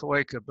picture of the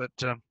cloaca, but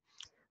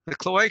the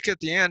cloaca at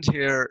the end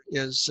here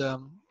is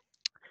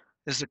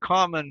a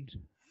common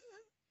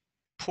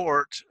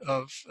port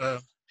of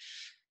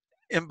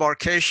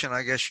embarkation,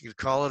 I guess you could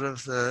call it,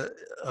 of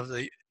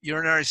the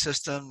urinary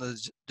system,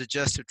 the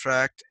digestive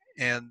tract,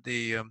 and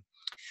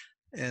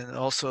and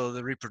also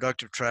the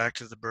reproductive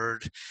tract of the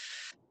bird.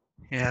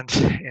 And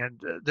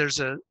there's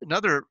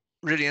another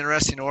really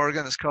interesting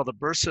organ. It's called the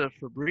bursa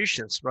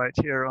fabricius right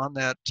here on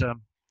that.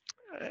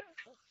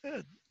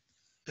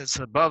 It's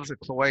above the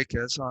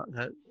cloaca. It's on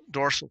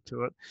dorsal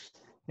to it,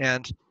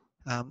 and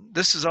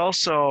this is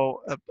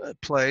also a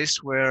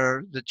place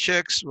where the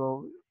chicks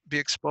will be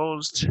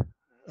exposed.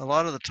 A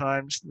lot of the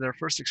times, their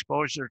first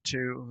exposure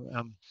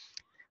to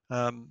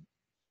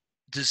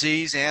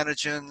disease,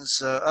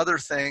 antigens, other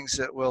things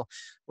that will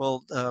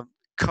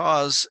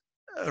cause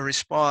a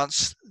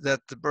response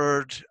that the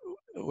bird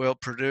will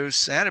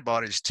produce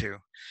antibodies to,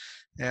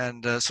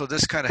 and so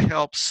this kind of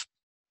helps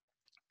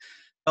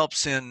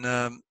in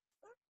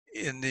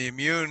the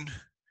immune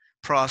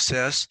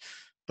process.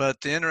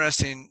 But the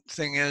interesting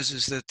thing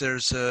is that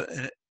there's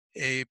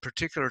a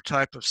particular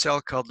type of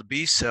cell called the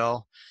B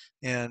cell,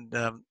 and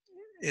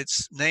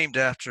it's named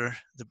after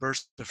the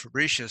bursa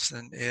fabricius,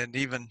 and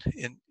even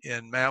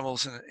in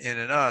mammals and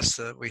in us,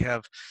 we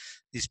have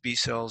these B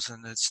cells,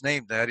 and it's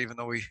named that, even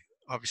though we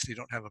obviously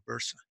don't have a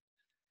bursa.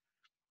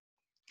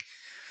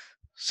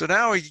 So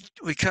now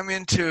we come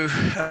into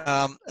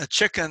a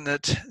chicken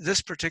that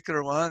this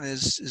particular one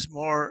is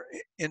more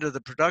into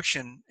the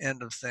production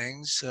end of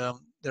things.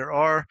 There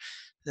are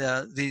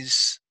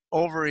these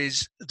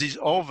ovaries, these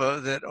ova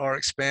that are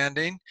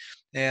expanding,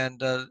 and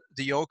the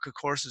yolk, of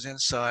course, is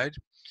inside,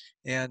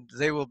 and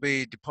they will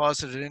be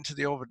deposited into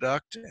the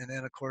oviduct, and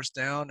then, of course,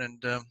 down,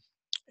 and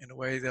in a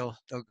way they'll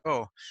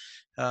go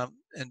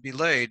and be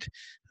laid.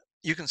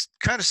 You can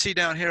kind of see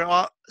down here,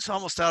 it's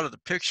almost out of the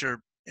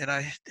picture, and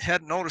I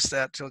hadn't noticed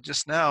that till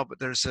just now, but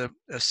there's a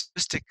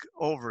cystic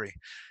ovary.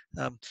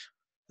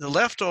 The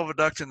left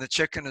oviduct in the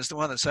chicken is the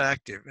one that's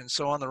active, and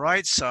so on the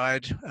right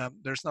side,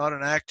 there's not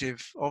an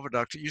active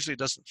oviduct. It usually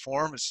doesn't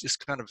form. It's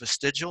just kind of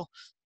vestigial.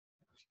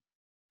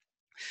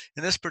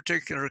 In this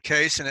particular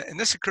case, and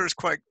this occurs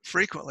quite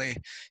frequently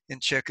in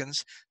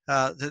chickens,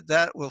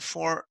 that will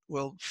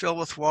fill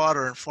with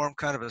water and form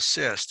kind of a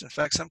cyst. In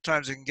fact,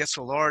 sometimes it can get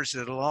so large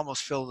that it'll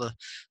almost fill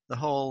the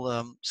whole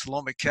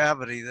coelomic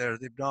cavity there,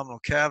 the abdominal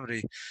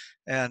cavity.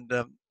 And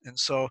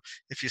so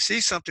if you see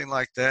something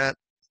like that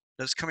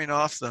that's coming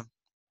off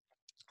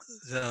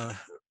the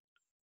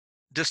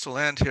distal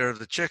end here of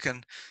the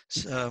chicken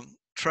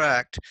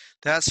tract,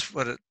 that's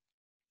what it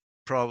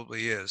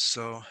probably is.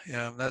 So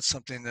yeah, that's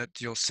something that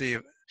you'll see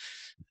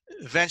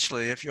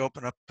eventually if you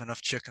open up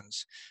enough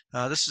chickens.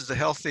 This is the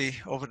healthy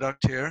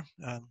oviduct here.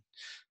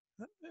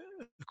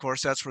 Of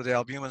course, that's where the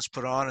albumin's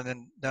put on, and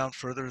then down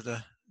further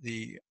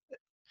the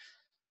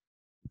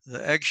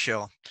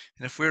eggshell.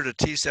 And if we were to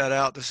tease that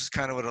out, this is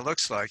kind of what it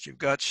looks like. You've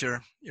got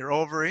your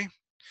ovary,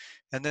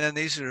 and then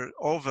these are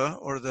ova,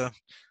 or the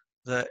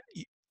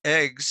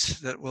eggs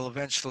that will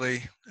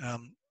eventually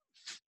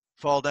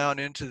fall down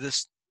into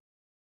the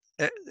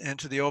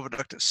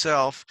oviduct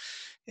itself,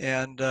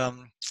 and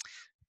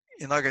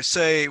like I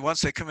say,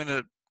 once they come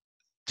into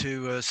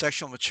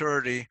sexual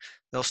maturity,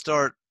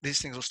 these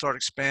things will start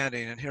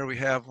expanding, and here we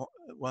have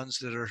ones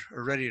that are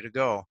ready to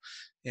go,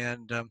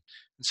 and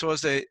so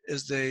as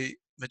they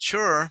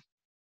mature,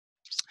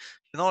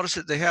 you notice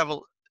that they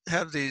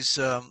have these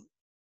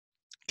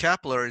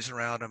capillaries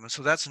around them, and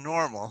so that's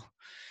normal.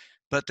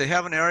 but they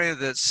have an area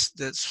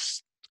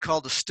that's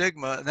called the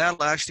stigma, and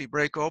that'll actually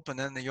break open,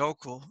 and the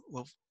yolk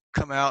will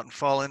come out and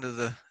fall into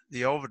the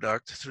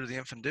oviduct through the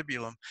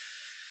infundibulum.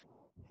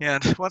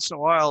 And once in a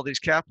while, these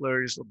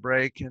capillaries will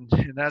break, and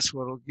that's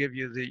what will give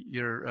you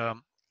your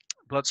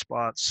blood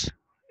spots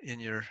in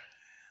your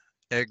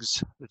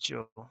eggs that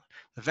you'll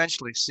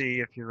eventually see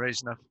if you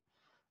raise enough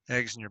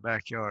eggs in your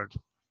backyard.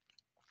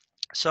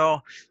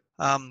 So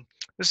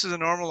this is a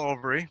normal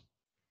ovary,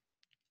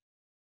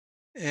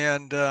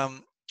 and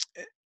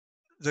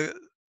the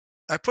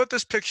I put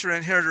this picture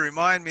in here to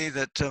remind me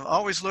that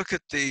always look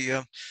at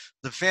the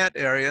vent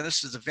area.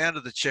 This is the vent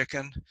of the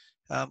chicken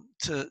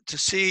to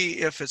see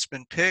if it's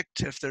been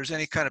picked, if there's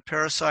any kind of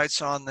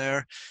parasites on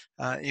there.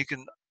 You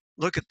can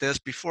look at this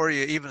before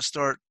you even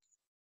start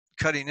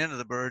cutting into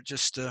the bird.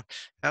 Just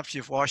after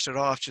you've washed it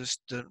off,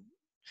 just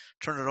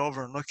turn it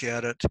over and look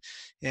at it,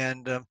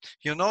 and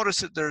you'll notice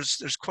that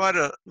there's quite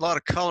a lot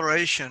of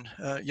coloration,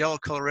 yellow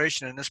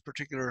coloration in this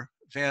particular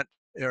vent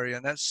area,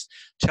 and that's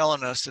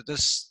telling us that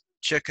this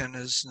chicken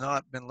has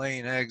not been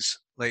laying eggs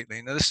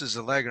lately. Now this is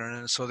a leghorn,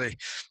 and so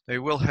they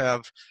will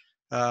have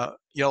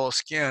yellow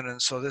skin, and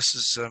so this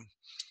is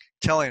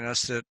telling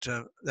us that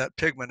that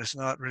pigment has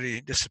not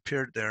really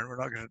disappeared there. And we're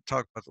not going to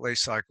talk about the lay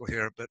cycle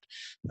here, but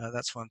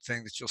that's one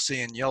thing that you'll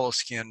see in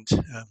yellow-skinned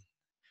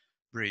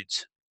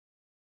breeds.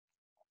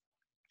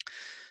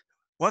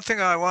 One thing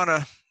I want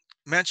to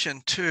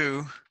mention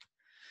too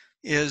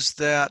is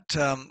that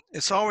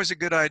it's always a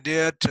good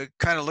idea to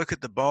kind of look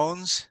at the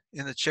bones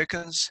in the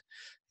chickens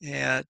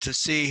and to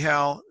see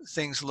how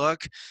things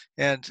look.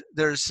 And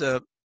there's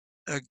a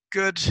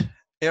good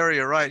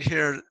area right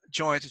here,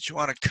 joint, that you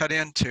want to cut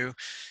into.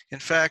 In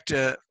fact,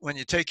 when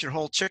you take your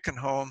whole chicken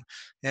home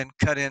and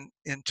cut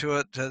into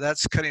it,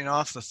 that's cutting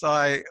off the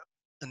thigh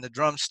and the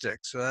drumstick.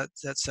 So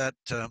that's that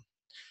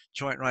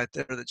joint right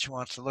there that you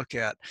want to look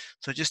at.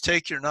 So just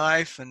take your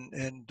knife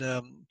and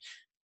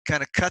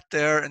kind of cut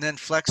there, and then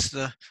flex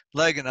the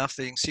leg enough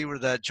that you can see where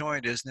that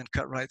joint is, and then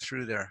cut right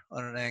through there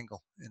on an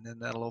angle, and then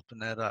that'll open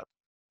that up.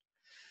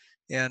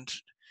 And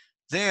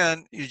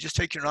then you just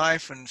take your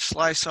knife and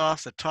slice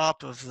off the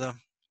top of the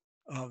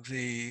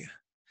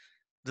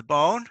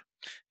bone,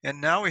 and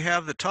now we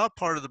have the top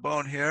part of the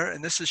bone here,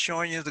 and this is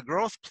showing you the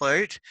growth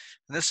plate,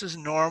 and this is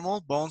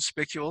normal bone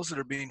spicules that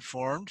are being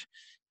formed,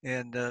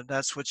 and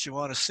that's what you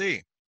want to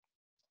see.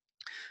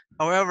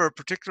 However,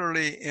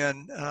 particularly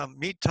in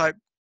meat type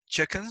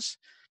chickens,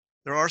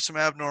 there are some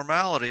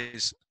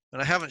abnormalities,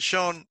 and I haven't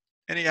shown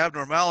any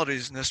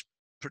abnormalities in this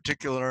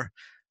particular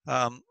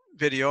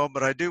video,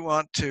 but I do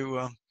want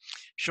to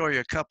show you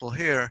a couple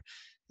here.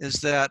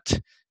 Is that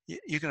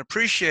you can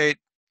appreciate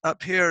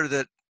up here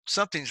that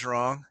something's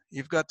wrong.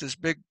 You've got this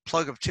big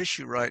plug of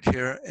tissue right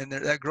here, and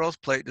that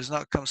growth plate does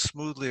not come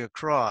smoothly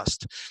across.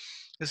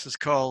 This is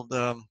called,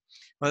 well,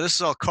 this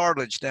is all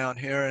cartilage down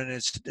here, and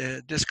it's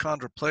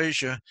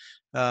dyschondroplasia.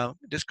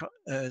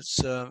 It's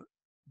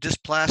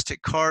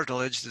dysplastic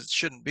cartilage that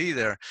shouldn't be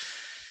there.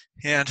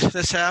 And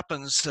this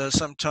happens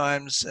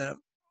sometimes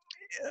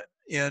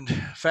in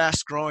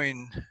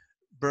fast-growing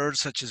birds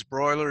such as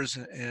broilers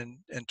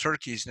and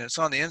turkeys, and it's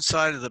on the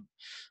inside of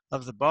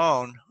the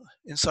bone,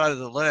 inside of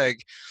the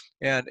leg,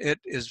 and it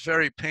is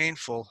very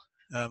painful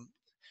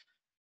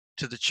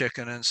to the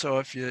chicken. And so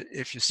if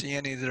you see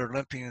any that are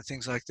limping and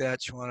things like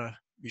that, you want to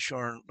be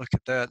sure and look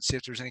at that and see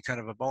if there's any kind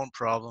of a bone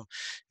problem.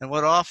 And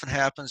what often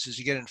happens is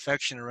you get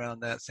infection around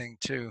that thing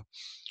too.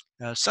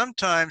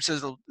 Sometimes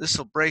this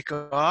will break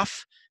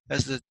off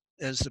as the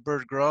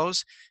bird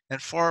grows and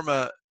form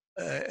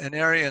an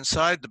area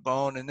inside the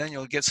bone, and then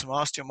you'll get some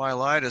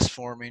osteomyelitis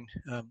forming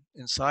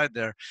inside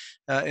there.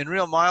 In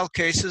real mild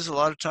cases, a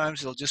lot of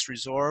times it'll just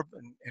resorb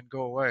and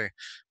go away.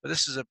 But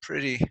this is a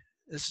pretty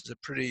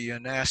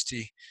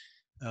nasty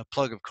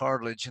plug of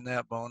cartilage in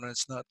that bone, and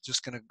it's not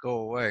just going to go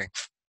away.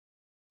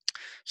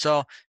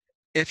 So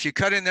if you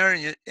cut in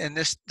there and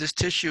this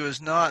tissue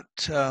is not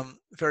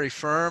very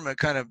firm, it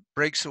kind of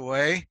breaks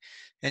away,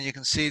 and you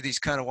can see these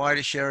kind of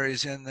whitish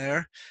areas in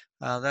there.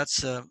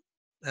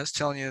 That's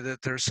telling you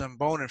that there's some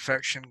bone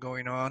infection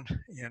going on,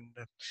 and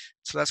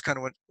so that's kind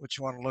of what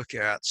you want to look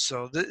at.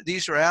 So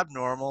these are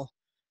abnormal,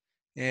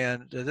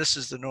 and this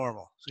is the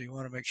normal. So you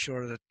want to make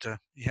sure that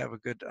you have a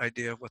good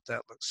idea of what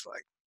that looks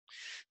like.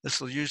 This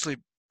will usually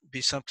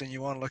be something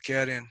you want to look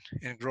at in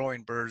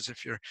growing birds.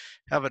 If you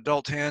have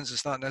adult hens,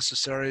 it's not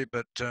necessary,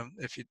 but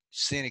if you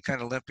see any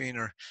kind of limping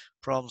or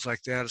problems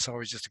like that, it's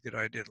always just a good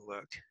idea to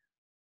look.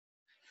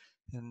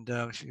 And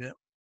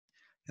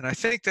I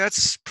think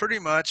that's pretty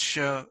much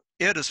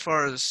it as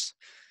far as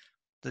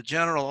the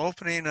general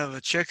opening of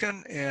a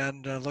chicken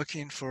and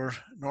looking for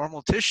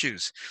normal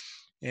tissues.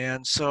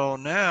 And so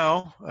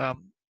now,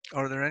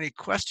 are there any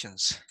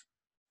questions?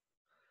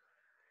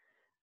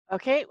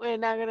 Okay, we're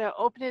now going to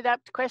open it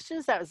up to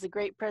questions. That was a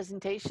great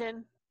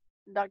presentation,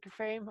 Dr.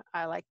 Frame.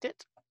 I liked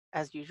it,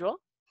 as usual.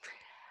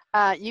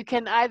 You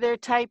can either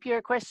type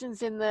your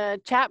questions in the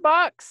chat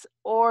box,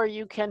 or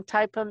you can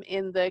type them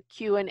in the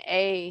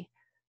Q&A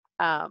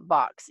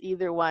box.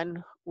 Either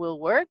one will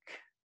work.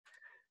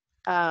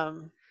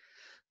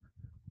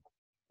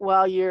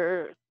 while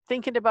you're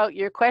thinking about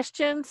your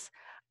questions,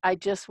 I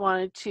just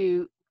wanted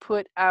to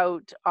put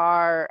out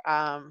our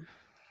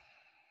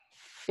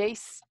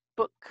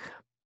Facebook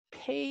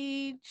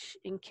page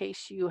in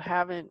case you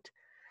haven't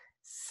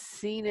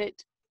seen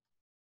it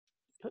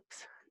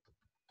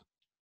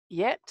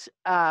yet.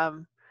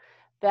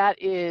 That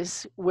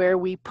is where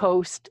we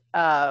post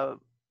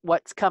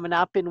what's coming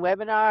up in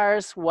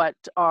webinars, what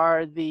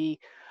are the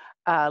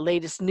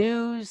latest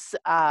news,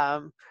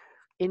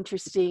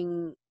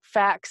 interesting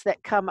facts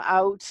that come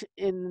out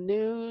in the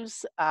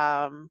news,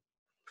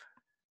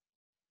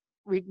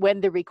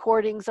 when the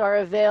recordings are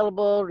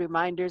available,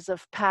 reminders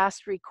of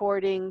past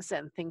recordings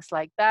and things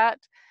like that.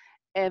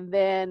 And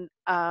then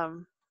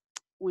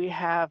we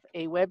have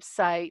a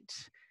website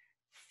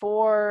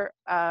for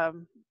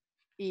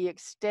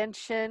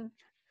e-extension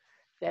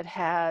that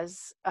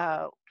has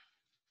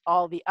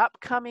all the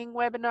upcoming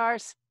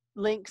webinars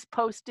links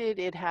posted.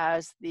 It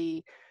has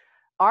the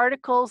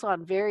articles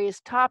on various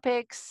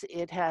topics.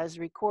 It has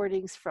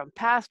recordings from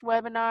past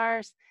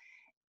webinars.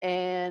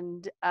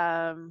 And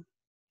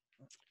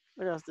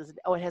what else does it?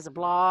 Oh, it has a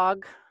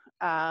blog.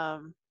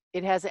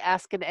 It has an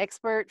Ask an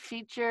Expert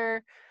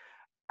feature.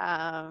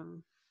 I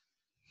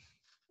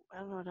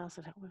don't know what else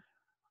it has.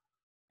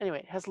 Anyway,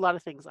 it has a lot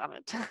of things on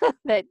it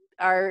that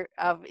are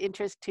of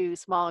interest to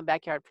small and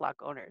backyard flock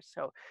owners.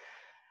 So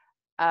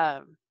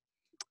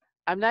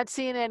I'm not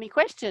seeing any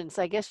questions.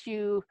 I guess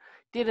you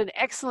did an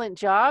excellent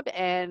job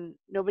and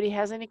nobody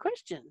has any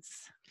questions.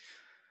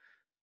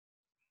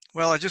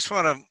 Well, I just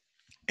want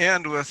to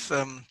end with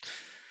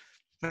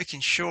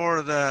making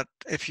sure that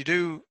if you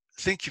do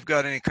think you've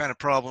got any kind of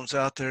problems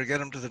out there, get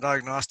them to the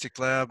diagnostic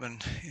lab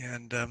and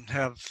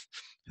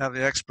have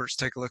the experts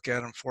take a look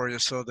at them for you,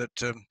 so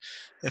that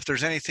if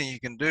there's anything you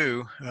can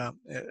do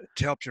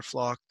to help your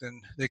flock, then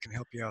they can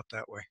help you out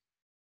that way.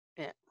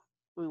 Yeah,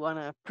 we want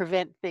to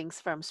prevent things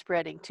from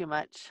spreading too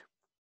much.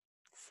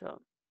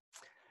 So,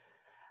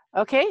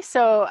 okay,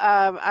 so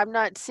I'm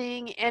not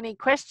seeing any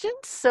questions.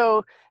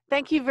 So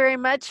thank you very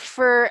much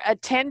for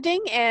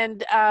attending,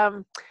 and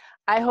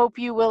I hope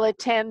you will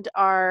attend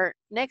our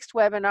next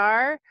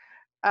webinar,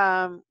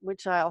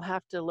 which I'll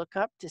have to look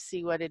up to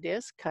see what it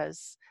is,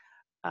 because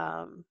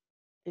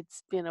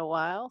it's been a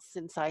while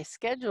since I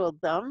scheduled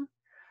them.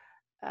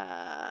 Where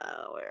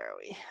are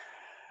we?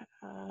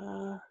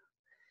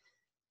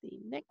 The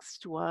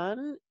next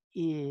one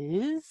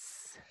is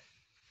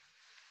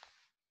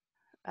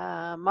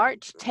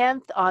March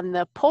 10th on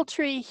the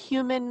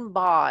poultry-human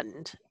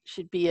bond.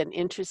 Should be an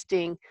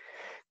interesting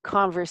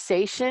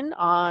conversation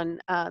on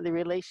the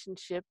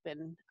relationship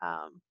and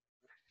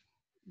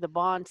the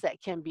bonds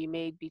that can be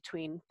made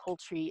between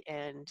poultry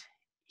and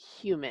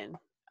human.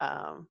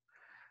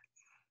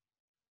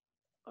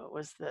 What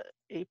was the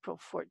April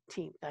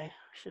 14th? I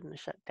shouldn't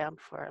have shut down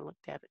before I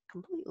looked at it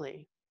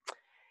completely.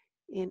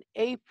 In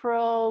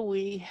April,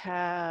 we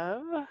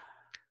have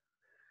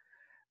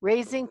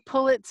raising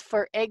pullets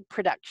for egg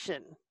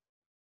production.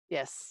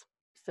 Yes,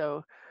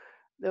 so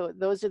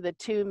those are the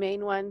two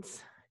main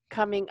ones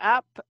coming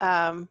up.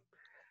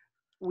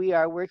 We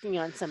are working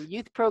on some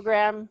youth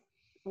program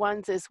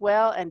ones as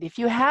well. And if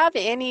you have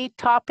any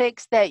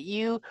topics that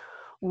you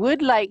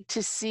would like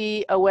to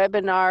see a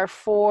webinar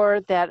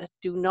for that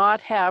do not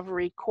have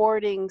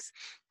recordings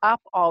up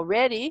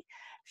already,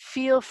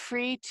 feel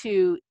free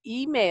to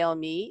email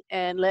me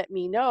and let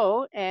me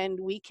know, and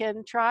we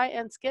can try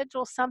and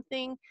schedule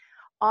something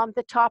on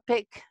the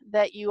topic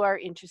that you are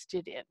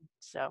interested in.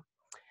 So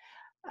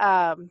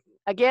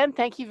again,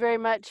 thank you very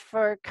much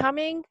for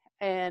coming,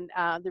 and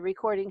the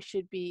recording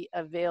should be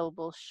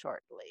available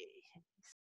shortly.